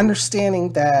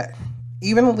understanding that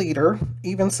even a leader,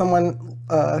 even someone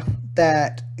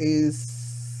that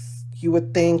is, you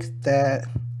would think that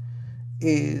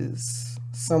is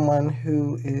someone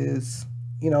who is,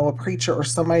 a preacher or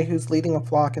somebody who's leading a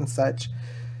flock and such,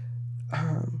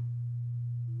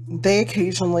 they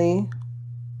occasionally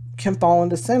can fall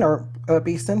into sin or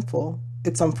be sinful.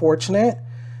 It's unfortunate.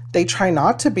 They try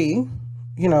not to be,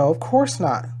 of course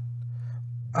not.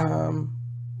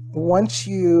 Once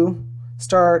you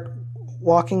start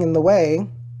walking in the way,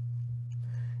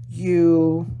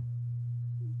 you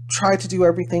try to do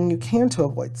everything you can to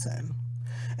avoid sin.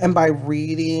 And by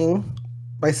reading,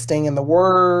 by staying in the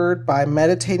Word, by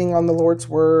meditating on the Lord's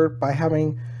Word, by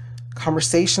having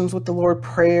conversations with the Lord,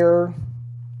 prayer,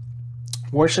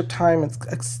 worship time,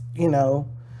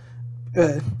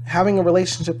 having a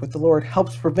relationship with the Lord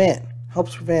helps prevent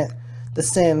the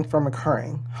sin from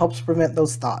occurring, helps prevent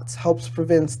those thoughts, helps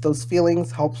prevent those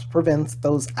feelings, helps prevent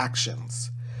those actions,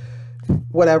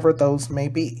 whatever those may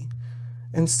be.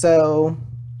 And so,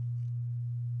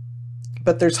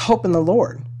 but there's hope in the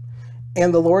Lord,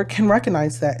 and the Lord can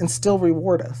recognize that and still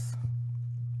reward us.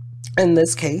 In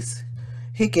this case,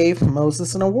 he gave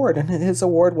Moses an award, and his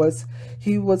award was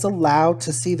he was allowed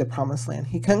to see the promised land.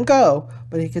 He couldn't go,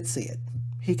 but he could see it.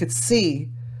 He could see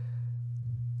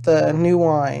the new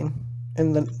wine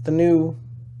and the new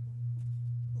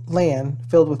land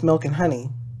filled with milk and honey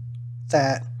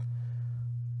that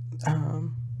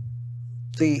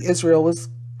the Israel was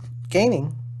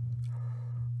gaining.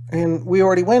 And we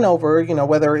already went over,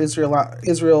 whether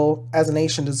Israel as a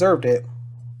nation deserved it.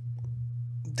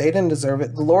 They didn't deserve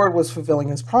it. The Lord was fulfilling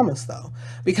his promise, though,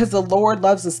 because the Lord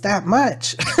loves us that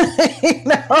much.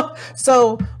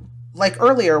 So like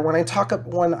earlier when I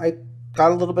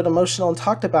got a little bit emotional and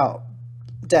talked about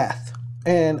death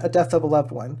and a death of a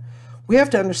loved one, we have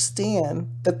to understand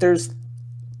that there's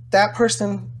that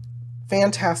person,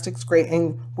 fantastic, it's great,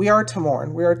 and we are to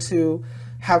mourn. We are to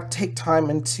take time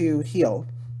and to heal.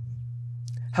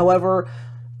 However,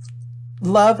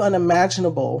 love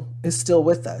unimaginable is still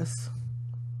with us.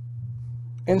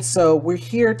 And so we're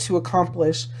here to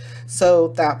accomplish, so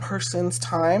that person's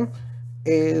time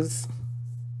is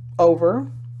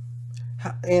over.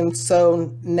 And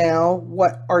so now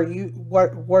what are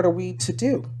we to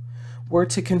do? We're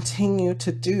to continue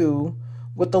to do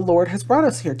what the Lord has brought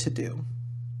us here to do.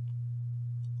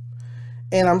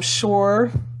 And I'm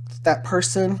sure that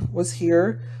person was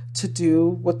here to do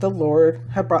what the Lord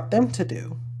had brought them to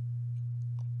do.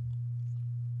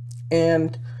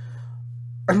 And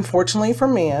unfortunately for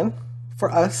man,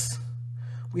 for us,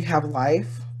 we have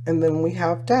life and then we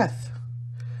have death.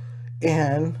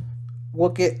 And we'll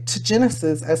get to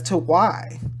Genesis as to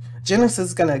why. Genesis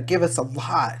is going to give us a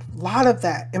lot of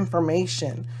that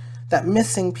information, those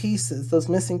missing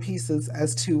pieces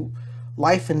as to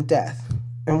life and death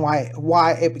and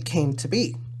why it came to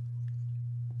be.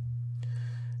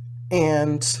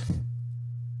 And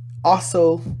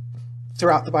also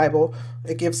throughout the Bible,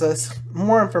 it gives us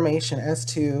more information as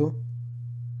to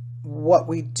what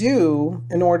we do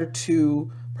in order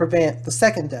to prevent the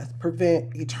second death,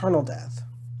 prevent eternal death.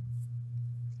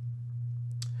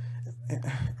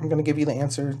 I'm going to give you the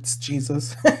answer. It's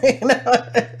Jesus.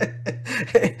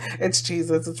 It's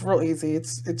Jesus. It's real easy.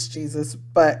 It's Jesus,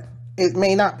 but it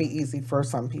may not be easy for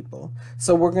some people.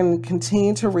 So we're going to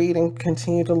continue to read and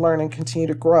continue to learn and continue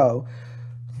to grow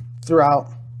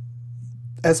throughout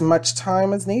as much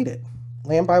time as needed.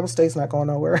 Land Bible State's not going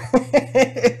nowhere.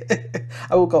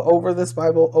 I will go over this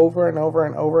Bible over and over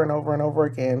and over and over and over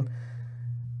again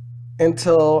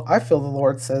until I feel the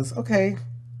Lord says, okay.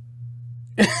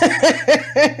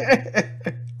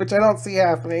 Which I don't see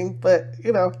happening, but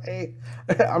hey,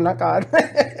 I'm not God.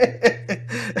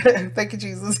 Thank you,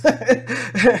 Jesus.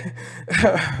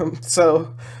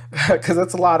 So, because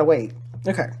that's a lot of weight.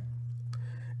 Okay.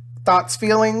 Thoughts,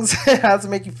 feelings. How does it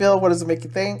make you feel? What does it make you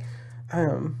think?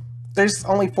 There's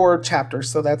only 4 chapters,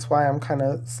 so that's why I'm kind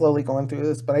of slowly going through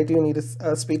this, but I do need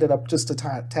to speed it up just a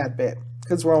tad bit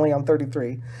because we're only on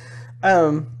 33.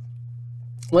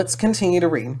 Let's continue to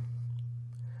read.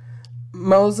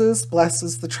 Moses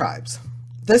blesses the tribes.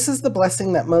 This is the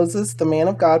blessing that Moses, the man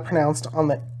of God, pronounced on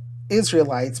the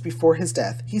Israelites before his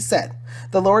death. He said,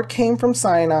 "The Lord came from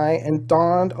Sinai and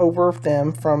dawned over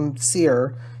them from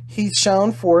Seir. He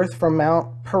shone forth from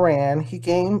Mount Paran. He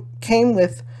came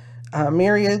with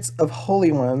myriads of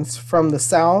holy ones from the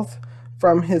south,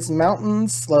 from his mountain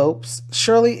slopes.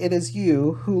 Surely it is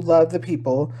you who love the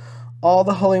people. All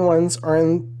the holy ones are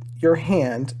in your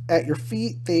hand. At your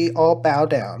feet they all bow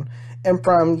down, and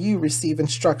from you receive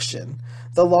instruction.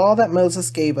 The law that Moses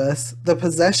gave us, the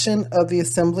possession of the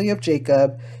assembly of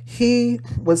Jacob, he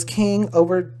was king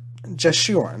over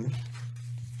Jeshurun.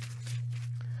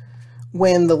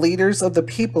 When the leaders of the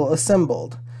people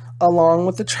assembled, along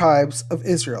with the tribes of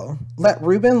Israel, let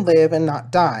Reuben live and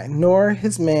not die, nor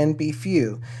his men be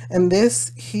few. And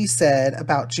this he said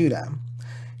about Judah.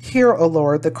 Hear, O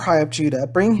Lord, the cry of Judah.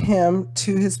 Bring him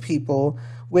to his people.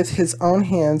 With his own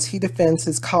hands he defends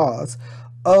his cause.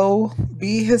 Oh,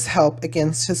 be his help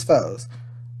against his foes.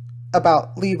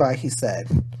 About Levi he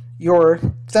said, your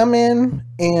Thummim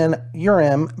and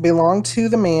Urim belong to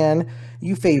the man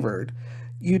you favored.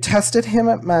 You tested him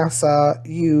at Massah.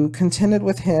 You contended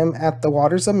with him at the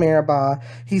waters of Meribah.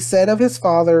 He said of his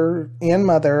father and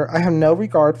mother, I have no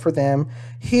regard for them.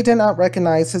 He did not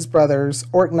recognize his brothers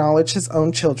or acknowledge his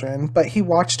own children, but he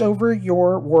watched over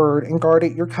your word and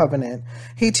guarded your covenant.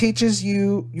 He teaches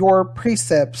you your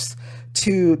precepts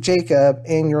to Jacob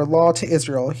and your law to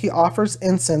Israel. He offers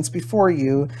incense before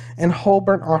you and whole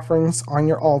burnt offerings on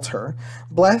your altar.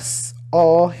 Bless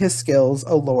all his skills,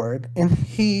 O Lord, and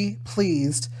he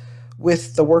pleased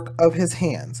with the work of his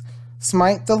hands.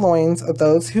 Smite the loins of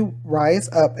those who rise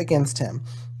up against him.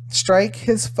 Strike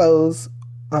his foes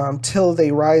till they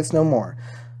rise no more.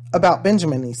 About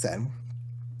Benjamin he said,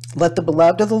 let the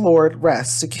beloved of the Lord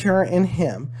rest secure in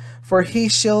him, for he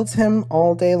shields him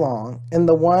all day long, and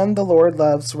the one the Lord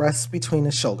loves rests between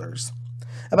his shoulders.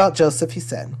 About Joseph he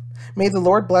said, may the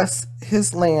Lord bless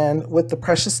his land with the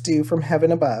precious dew from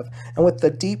heaven above, and with the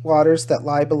deep waters that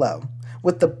lie below.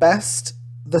 With the best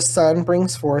the sun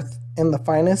brings forth, and the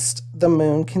finest the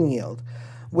moon can yield.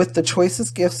 with the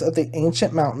choicest gifts of the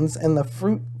ancient mountains and the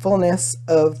fruitfulness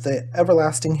of the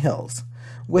everlasting hills,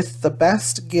 with the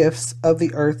best gifts of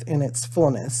the earth in its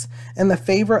fullness, and the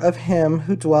favor of him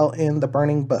who dwelt in the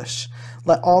burning bush.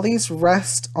 Let all these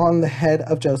rest on the head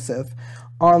of Joseph,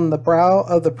 on the brow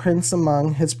of the prince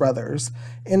among his brothers.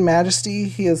 In majesty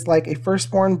he is like a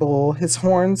firstborn bull, his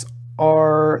horns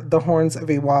are the horns of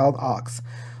a wild ox.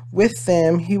 With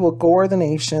them he will gore the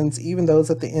nations, even those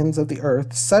at the ends of the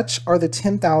earth. Such are the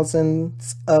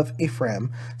 10,000s of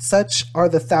Ephraim, such are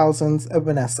the thousands of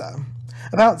Manasseh.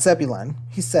 About Zebulun,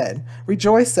 he said,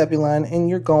 Rejoice, Zebulun, in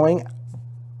your going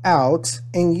out,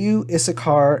 and you,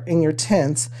 Issachar, in your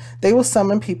tents. They will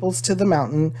summon peoples to the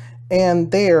mountain,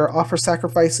 and there offer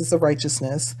sacrifices of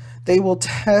righteousness. They will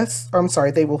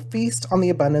they will feast on the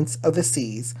abundance of the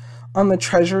seas, on the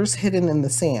treasures hidden in the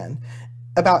sand.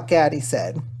 About Gad, he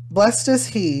said, Blessed is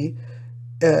he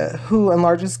who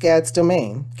enlarges Gad's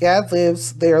domain. Gad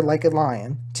lives there like a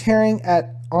lion, tearing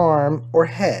at arm or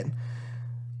head.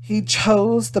 He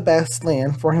chose the best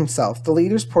land for himself. The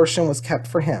leader's portion was kept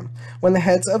for him. When the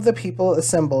heads of the people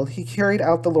assembled, he carried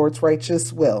out the Lord's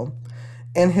righteous will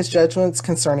and his judgments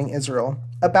concerning Israel.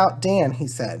 About Dan, he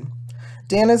said,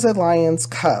 Dan is a lion's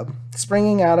cub,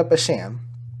 springing out of Bashan.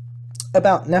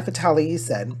 About Naphtali, he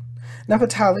said,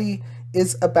 Naphtali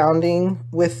is abounding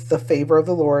with the favor of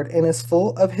the Lord and is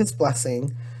full of his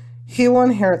blessing. He will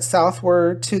inherit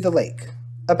southward to the lake.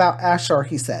 About Asher,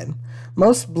 he said,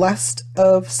 Most blessed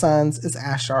of sons is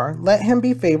Asher. Let him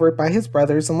be favored by his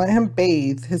brothers, and let him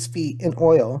bathe his feet in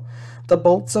oil. The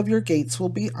bolts of your gates will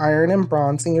be iron and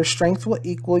bronze, and your strength will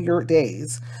equal your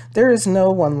days. There is no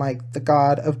one like the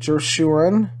God of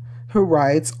Jeshurun, who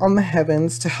rides on the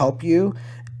heavens to help you,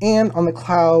 and on the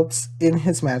clouds in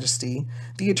his majesty.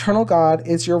 The eternal God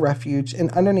is your refuge,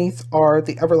 and underneath are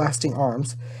the everlasting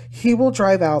arms. He will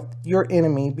drive out your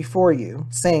enemy before you,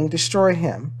 saying, Destroy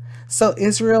him. So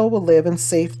Israel will live in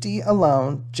safety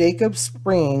alone. Jacob's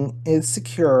spring is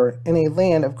secure in a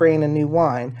land of grain and new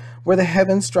wine, where the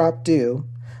heavens drop dew.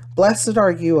 Blessed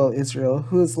are you, O Israel,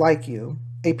 who is like you,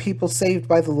 a people saved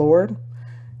by the Lord.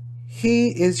 He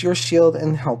is your shield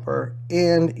and helper,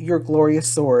 and your glorious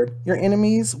sword. Your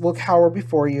enemies will cower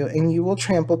before you, and you will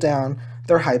trample down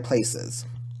their high places.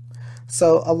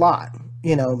 So a lot,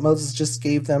 Moses just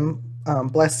gave them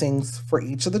blessings for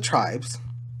each of the tribes,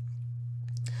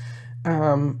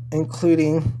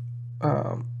 including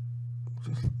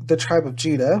the tribe of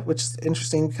Judah, which is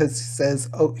interesting because he says,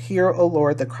 "Oh, hear, O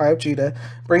Lord, the cry of Judah.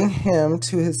 Bring him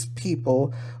to his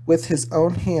people. With his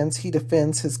own hands he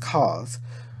defends his cause.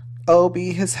 Oh,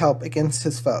 be his help against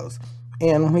his foes."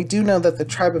 And we do know that the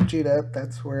tribe of Judah,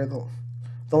 that's where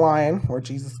the lion, where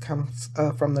Jesus comes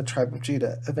from, the tribe of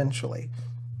Judah eventually.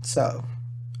 So,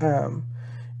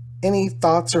 any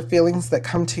thoughts or feelings that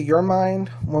come to your mind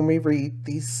when we read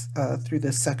these through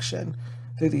this section,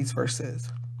 through these verses?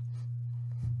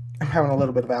 I'm having a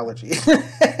little bit of allergy,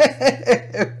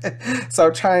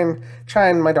 so trying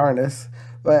my darndest.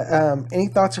 But any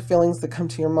thoughts or feelings that come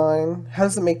to your mind? How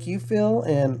does it make you feel,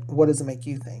 and what does it make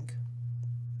you think?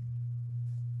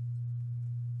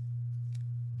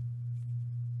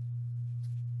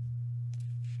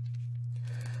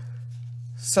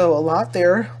 So a lot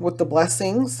there with the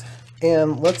blessings,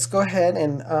 and let's go ahead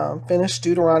and finish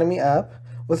Deuteronomy up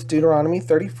with Deuteronomy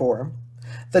 34,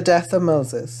 the death of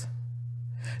Moses.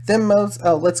 Then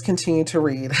let's continue to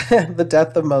read the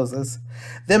death of Moses.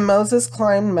 Then Moses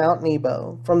climbed Mount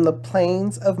Nebo from the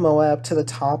plains of Moab to the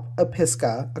top of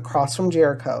Pisgah, across from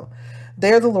Jericho.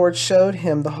 There the Lord showed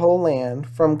him the whole land,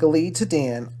 from Gilead to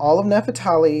Dan, all of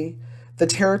Naphtali, the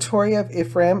territory of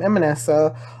Ephraim and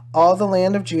Manasseh, all the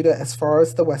land of Judah as far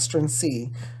as the western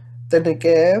sea, the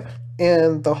Negev,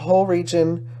 and the whole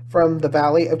region from the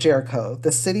valley of Jericho,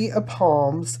 the city of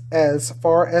palms as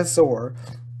far as Zor.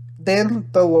 Then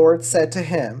the Lord said to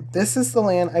him, This is the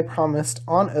land I promised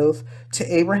on oath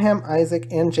to Abraham, Isaac,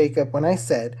 and Jacob when I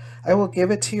said, I will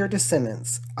give it to your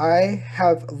descendants. I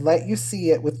have let you see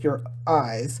it with your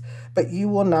eyes, but you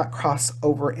will not cross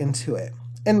over into it.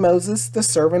 And Moses, the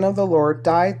servant of the Lord,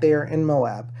 died there in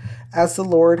Moab, as the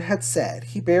Lord had said.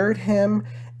 He buried him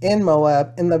in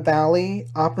Moab, in the valley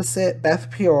opposite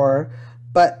Beth Peor,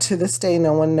 but to this day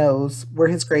no one knows where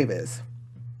his grave is.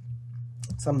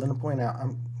 Something to point out.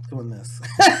 I'm doing this.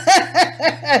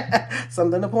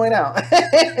 Something to point out.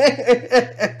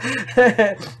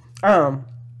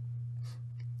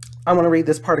 I want to read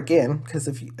this part again, because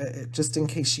if you, just in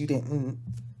case you didn't,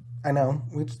 I know,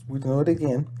 we do it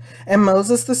again. And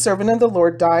Moses, the servant of the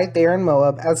Lord, died there in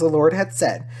Moab, as the Lord had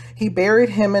said. He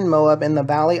buried him in Moab, in the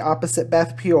valley opposite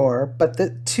Beth Peor, but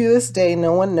to this day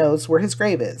no one knows where his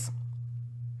grave is.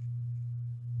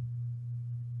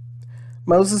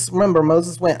 Remember,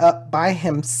 Moses went up by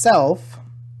himself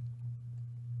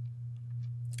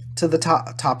to the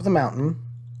top of the mountain.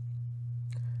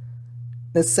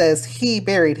 It says he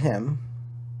buried him.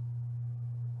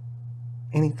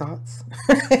 Any thoughts?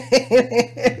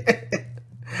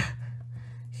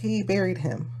 He buried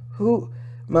him.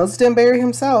 Moses didn't bury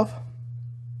himself.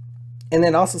 And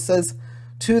it also says,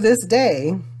 to this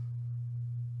day,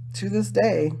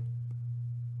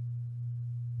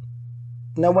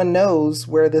 no one knows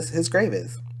where his grave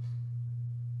is.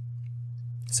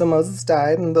 So Moses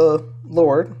died, and the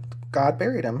Lord, God,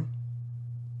 buried him.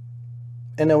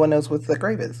 And no one knows what the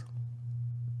grave is.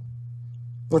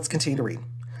 Let's continue to read.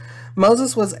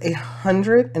 Moses was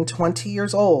 120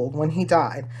 years old when he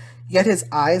died, yet his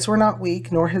eyes were not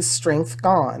weak, nor his strength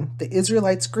gone. The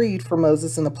Israelites grieved for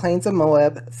Moses in the plains of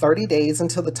Moab 30 days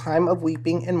until the time of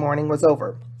weeping and mourning was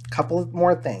over. A couple of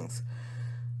more things.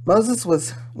 Moses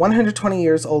was 120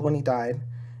 years old when he died,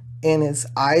 and his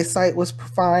eyesight was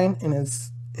fine, and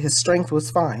his strength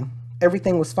was fine.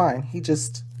 Everything was fine. He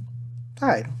just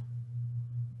died.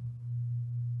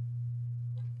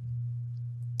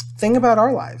 Think about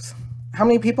our lives. How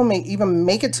many people may even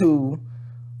make it to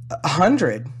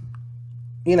 100?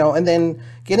 You know, and then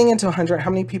getting into 100,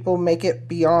 how many people make it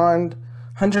beyond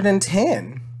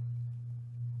 110?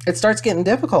 It starts getting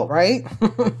difficult, right?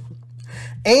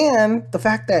 And the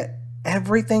fact that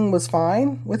everything was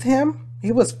fine with him,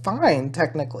 he was fine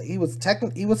technically. He was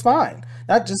fine.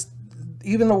 Not just,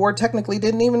 even the word technically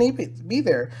didn't even need to be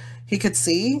there. He could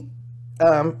see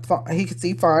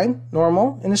fine,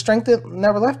 normal, and his strength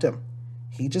never left him.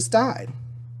 He just died.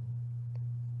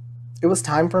 It was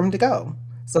time for him to go.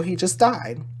 So he just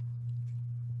died.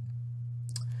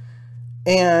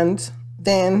 And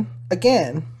then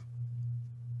again,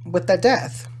 with that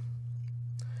death,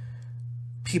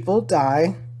 people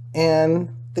die,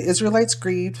 and the Israelites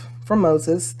grieved for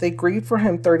Moses. They grieved for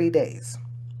him 30 days.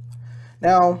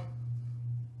 Now,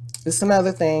 this is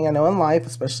another thing I know in life,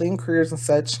 especially in careers and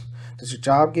such. Does your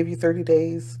job give you 30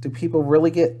 days? Do people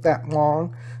really get that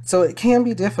long? So it can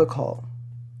be difficult.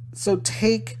 So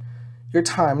take your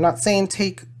time. I'm not saying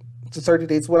take the 30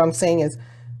 days. What I'm saying is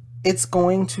it's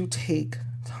going to take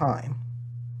time.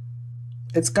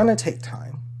 It's going to take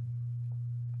time.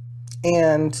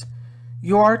 And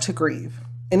you are to grieve.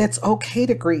 And it's okay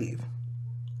to grieve.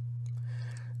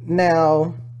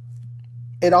 Now,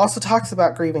 it also talks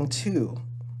about grieving too.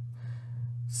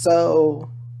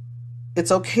 So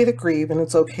it's okay to grieve and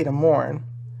it's okay to mourn.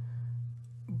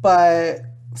 But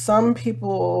some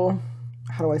people,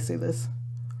 how do I say this?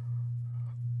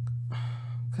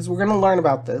 Because we're going to learn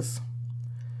about this.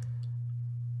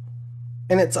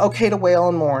 And it's okay to wail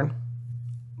and mourn.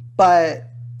 But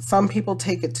some people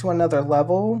take it to another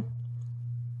level.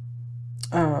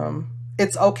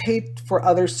 It's okay for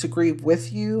others to grieve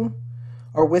with you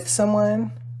or with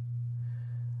someone.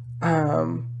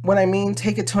 When I mean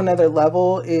take it to another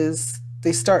level is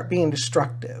they start being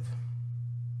destructive.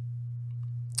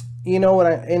 You know what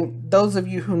and those of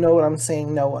you who know what I'm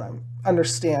saying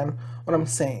understand what I'm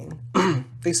saying.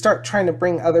 They start trying to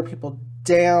bring other people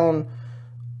down.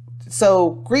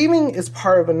 So grieving is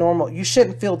part of a normal, you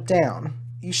shouldn't feel down.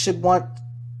 You should want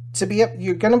to be up,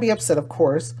 you're going to be upset, of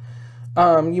course.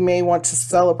 You may want to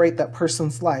celebrate that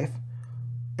person's life.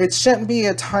 It shouldn't be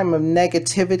a time of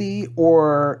negativity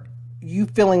or you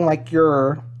feeling like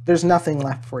there's nothing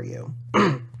left for you.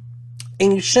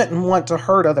 And you shouldn't want to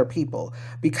hurt other people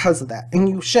because of that. And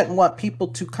you shouldn't want people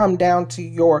to come down to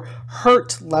your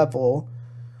hurt level.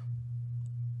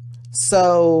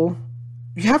 So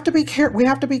we have to be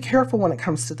careful when it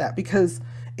comes to that, because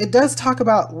it does talk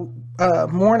about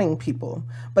mourning people,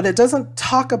 but it doesn't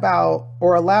talk about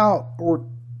or allow or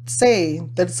say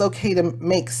that it's okay to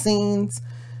make scenes,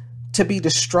 to be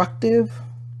destructive.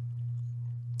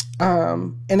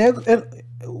 And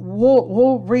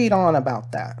we'll read on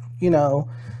about that, you know.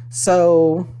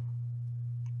 So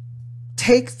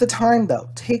take the time though.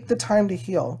 Take the time to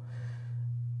heal.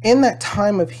 In that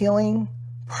time of healing,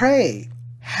 pray.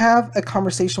 Have a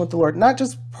conversation with the Lord. Not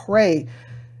just pray.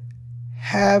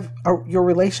 Have your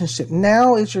relationship.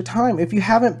 Now is your time. If you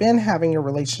haven't been having your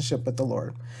relationship with the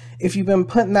Lord, if you've been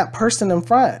putting that person in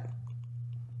front,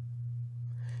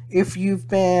 if you've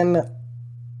been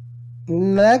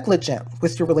negligent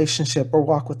with your relationship or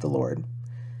walk with the Lord,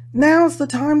 now's the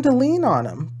time to lean on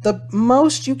him the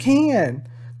most you can.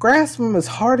 Grasp him as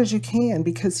hard as you can,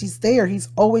 because he's there. He's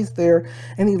always there,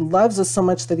 and he loves us so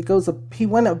much that he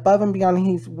went above and beyond, and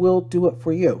he will do it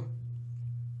for you.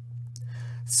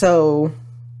 So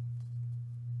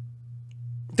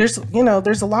there's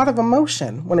a lot of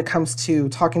emotion when it comes to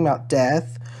talking about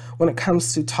death, when it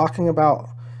comes to talking about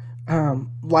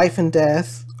life and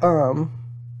death,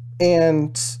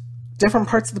 and different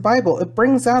parts of the Bible. It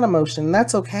brings out emotion, and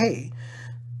that's okay.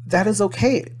 That is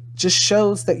okay. It just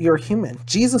shows that you're human.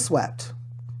 Jesus wept.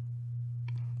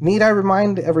 Need I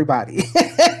remind everybody?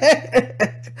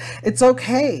 It's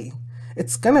okay.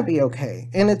 It's gonna be okay,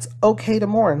 and it's okay to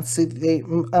mourn. See,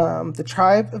 the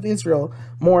tribe of Israel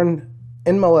mourned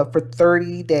in Moab for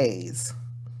 30 days,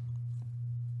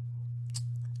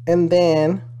 and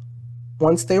then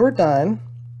once they were done,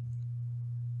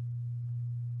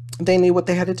 they knew what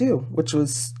they had to do, which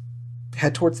was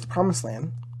head towards the promised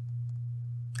land.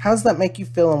 How does that make you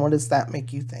feel, and what does that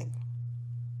make you think?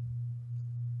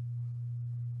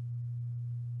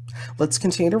 Let's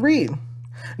continue to read.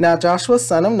 Now Joshua,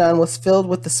 son of Nun, was filled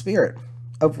with the spirit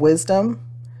of wisdom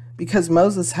because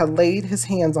Moses had laid his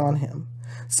hands on him.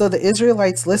 So the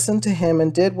Israelites listened to him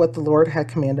and did what the Lord had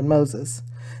commanded Moses.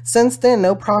 Since then,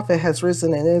 no prophet has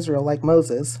risen in Israel like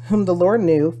Moses, whom the Lord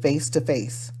knew face to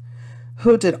face,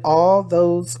 who did all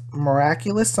those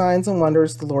miraculous signs and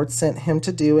wonders the Lord sent him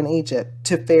to do in Egypt,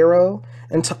 to Pharaoh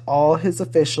and to all his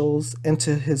officials and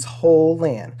to his whole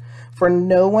land. For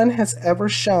no one has ever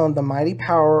shown the mighty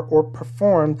power or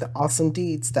performed the awesome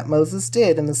deeds that Moses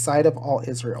did in the sight of all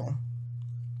Israel.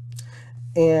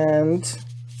 And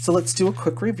so let's do a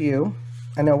quick review.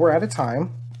 I know we're out of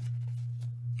time.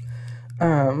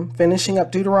 Finishing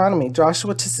up Deuteronomy,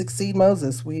 Joshua to succeed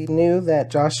Moses. We knew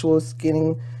that Joshua was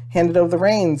getting handed over the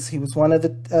reins. He was one of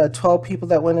the 12 people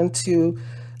that went into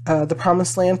the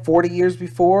promised land 40 years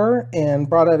before and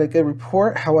brought out a good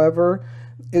report. However,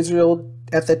 Israel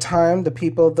at the time, the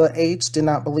people of the age did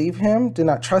not believe him, did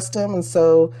not trust him, and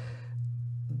so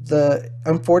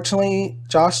unfortunately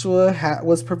Joshua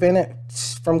was prevented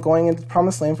from going into the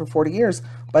promised land for 40 years,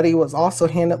 but he was also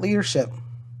handed leadership.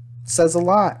 It says a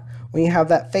lot. When you have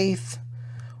that faith,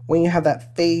 and you have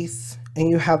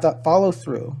that follow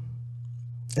through,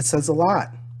 it says a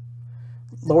lot.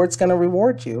 Lord's going to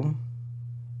reward you.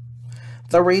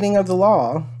 The reading of the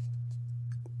law.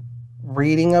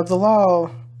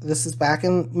 This is back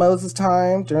in Moses'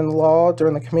 time, during the law,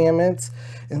 during the commandments.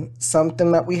 And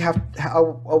something that we have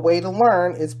a way to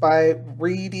learn is by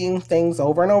reading things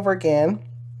over and over again.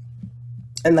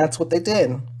 And that's what they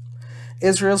did.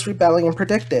 Israel's rebellion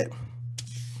predicted.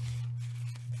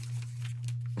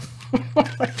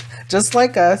 Just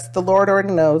like us, the Lord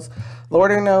already knows.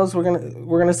 Lord already knows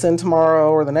we're gonna sin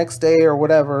tomorrow or the next day or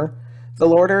whatever. The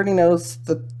Lord already knows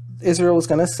that Israel was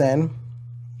gonna sin.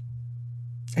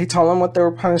 He told them what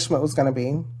their punishment was going to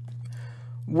be.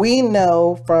 We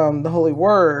know from the Holy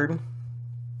Word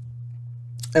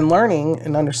and learning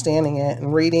and understanding it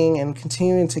and reading and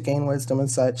continuing to gain wisdom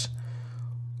and such,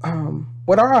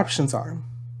 what our options are,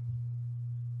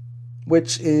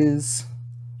 which is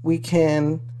we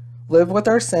can live with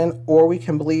our sin, or we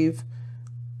can believe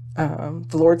the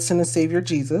Lord sent His Savior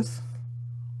Jesus,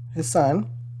 His Son,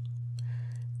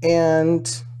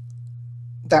 and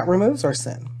that removes our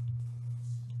sin.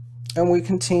 And we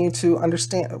continue to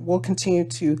understand, we'll continue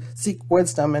to seek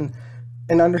wisdom and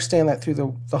understand that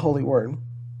through the Holy Word.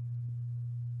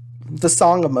 The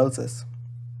Song of Moses.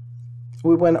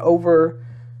 We went over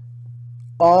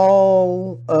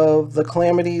all of the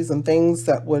calamities and things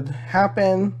that would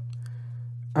happen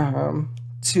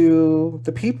to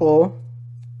the people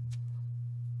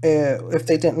if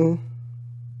they didn't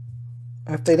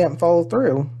follow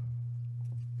through.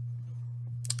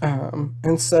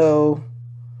 And so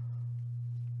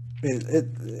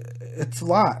it's a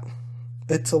lot.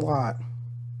 It's a lot.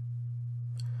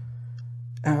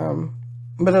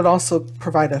 But it also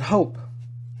provided hope,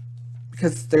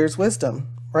 because there's wisdom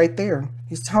right there.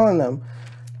 He's telling them,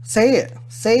 say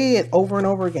it over and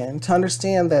over again to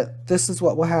understand that this is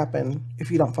what will happen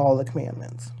if you don't follow the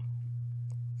commandments.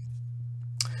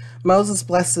 Moses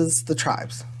blesses the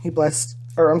tribes.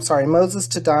 Moses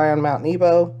to die on Mount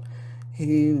Nebo.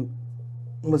 He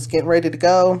was getting ready to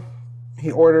go. He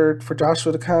ordered for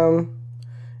Joshua to come,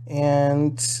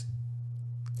 and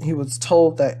he was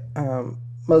told that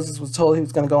Moses was told he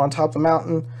was going to go on top of the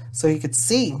mountain so he could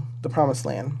see the promised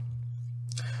land.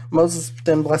 Moses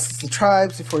then blesses the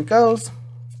tribes before he goes.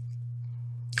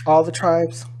 All the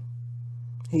tribes.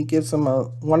 He gives them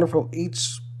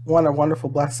each one a wonderful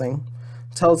blessing.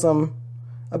 Tells them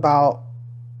about,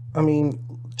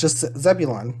 just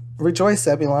Zebulun. Rejoice,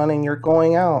 Zebulun, and you're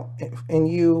going out, and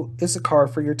you, Issachar,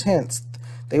 for your tents.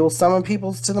 They will summon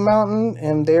peoples to the mountain,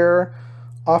 and there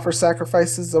offer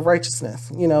sacrifices of righteousness.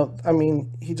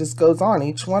 He just goes on,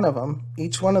 each one of them,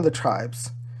 each one of the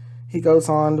tribes. He goes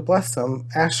on to bless them.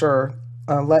 Asher,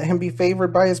 let him be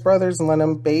favored by his brothers, and let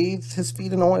him bathe his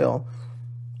feet in oil.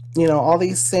 You know, all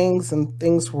these things and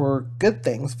things were good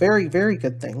things, very, very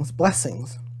good things,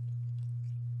 blessings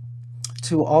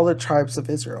to all the tribes of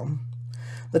Israel.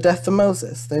 The death of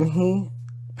Moses, then he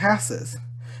passes.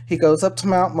 He goes up to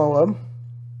Mount Moab,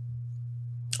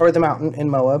 or the mountain in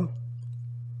Moab,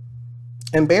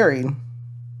 and buried. And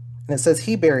it says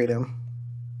he buried him.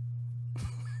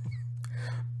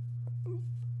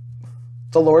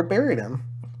 The Lord buried him.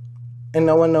 And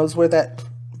no one knows where that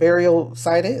burial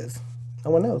site is.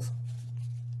 No one knows.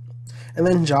 And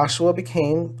then Joshua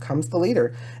comes the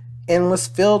leader and was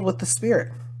filled with the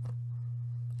Spirit.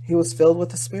 He was filled with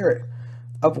the Spirit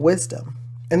of wisdom.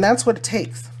 And that's what it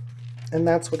takes. And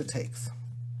that's what it takes.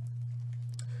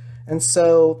 And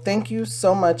so thank you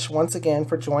so much once again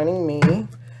for joining me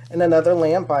in another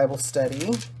Lamp Bible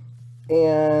study.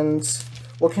 And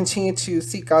we'll continue to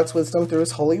seek God's wisdom through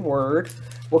his holy word.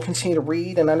 We'll continue to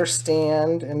read and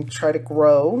understand and try to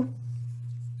grow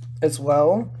as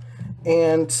well.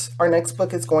 And our next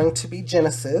book is going to be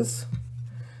Genesis.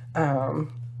 And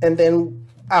then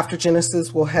after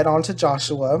Genesis, we'll head on to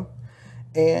Joshua.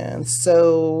 And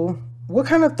so what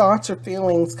kind of thoughts or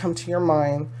feelings come to your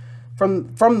mind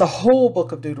from the whole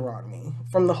book of Deuteronomy,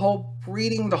 from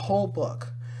reading the whole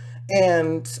book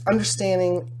and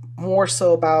understanding more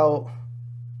so about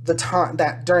the time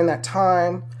that during that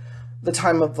time, the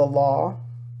time of the law,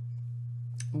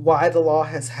 why the law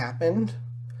has happened,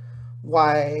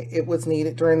 why it was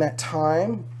needed during that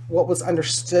time, what was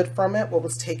understood from it, what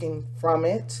was taken from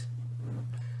it.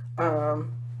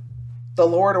 The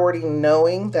Lord already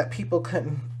knowing that people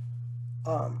couldn't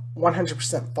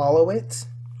 100% follow it.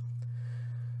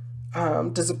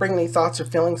 Does it bring any thoughts or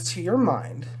feelings to your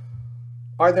mind?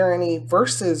 Are there any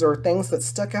verses or things that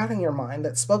stuck out in your mind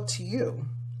that spoke to you,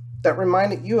 that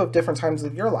reminded you of different times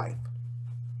of your life?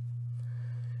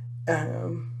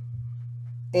 And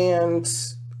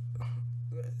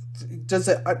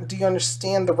do you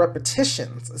understand the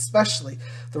repetitions, especially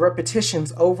the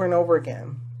repetitions over and over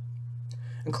again,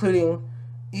 including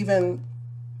even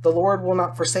the Lord will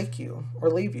not forsake you or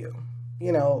leave you,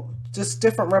 you know, just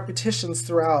different repetitions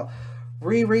throughout,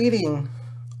 rereading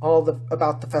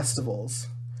about the festivals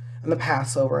and the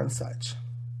Passover and such,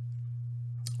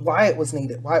 why it was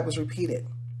needed, why it was repeated,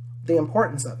 the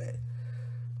importance of it.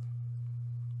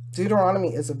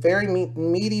 Deuteronomy is a very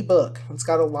meaty book. It's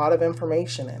got a lot of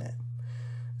information in it.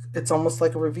 It's almost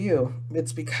like a review.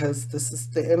 It's because this is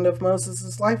the end of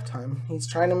Moses' lifetime. He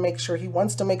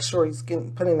wants to make sure he's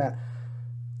putting that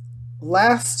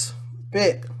last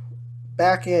bit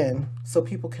back in so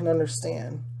people can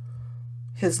understand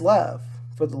his love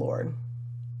for the Lord.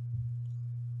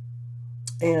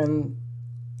 And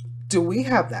do we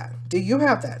have that? Do you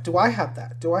have that? Do I have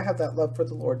that? Do I have that love for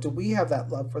the Lord? Do we have that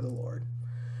love for the Lord?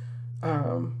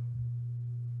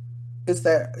 Is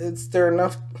there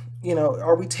enough, you know,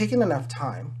 are we taking enough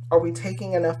time? Are we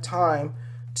taking enough time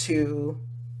to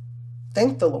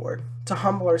thank the Lord, to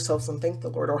humble ourselves and thank the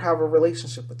Lord, or have a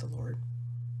relationship with the Lord?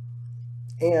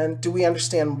 And do we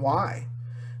understand why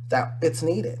that it's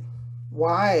needed?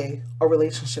 Why a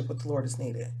relationship with the Lord is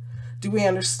needed? Do we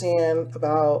understand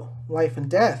about life and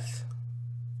death?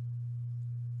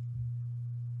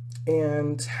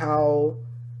 And how,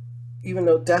 even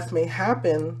though death may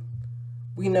happen,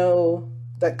 we know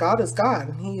that God is God,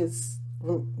 and he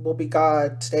will be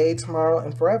God today, tomorrow,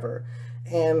 and forever.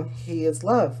 And he is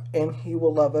love, and he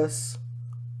will love us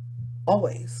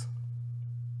always.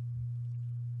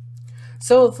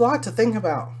 So it's a lot to think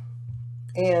about,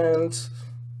 and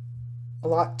a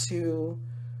lot to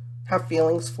have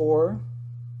feelings for.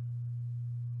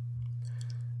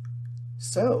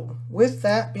 So with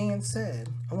that being said,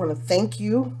 I want to thank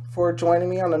you for joining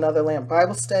me on another Lamp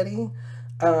Bible study.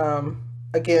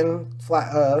 Again,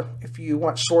 if you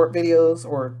want short videos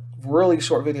or really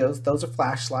short videos, those are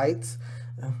flashlights.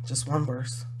 Just one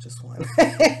verse, just one.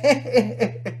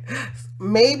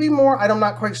 Maybe more. I'm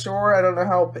not quite sure. I don't know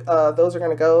how those are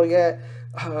going to go yet,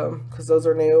 because those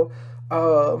are new.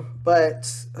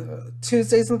 But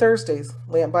Tuesdays and Thursdays,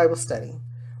 Lamp Bible Study,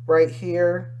 right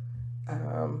here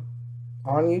on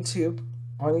YouTube.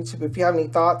 If you have any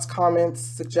thoughts, comments,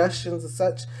 suggestions, and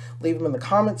such, leave them in the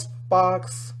comments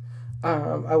box.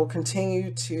 I will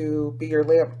continue to be your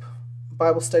Lamp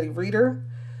Bible Study reader.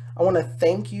 I want to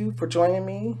thank you for joining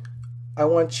me. I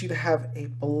want you to have a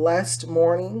blessed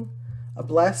morning, a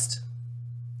blessed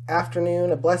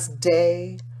afternoon, a blessed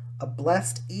day, a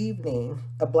blessed evening,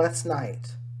 a blessed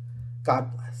night.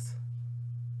 God bless.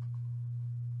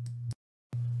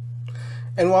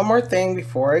 And one more thing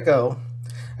before I go.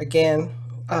 Again,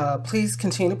 please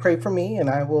continue to pray for me, and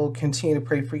I will continue to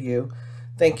pray for you.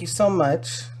 Thank you so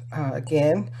much.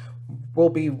 Again, we'll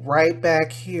be right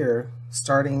back here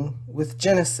starting with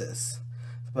Genesis,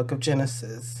 the book of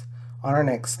Genesis, on our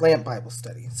next Lamp Bible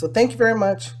study. So thank you very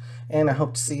much, and I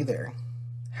hope to see you there.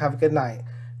 Have a good night.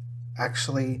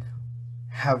 Actually,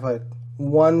 have a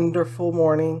wonderful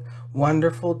morning,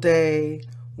 wonderful day,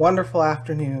 wonderful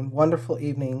afternoon, wonderful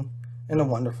evening, and a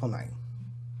wonderful night.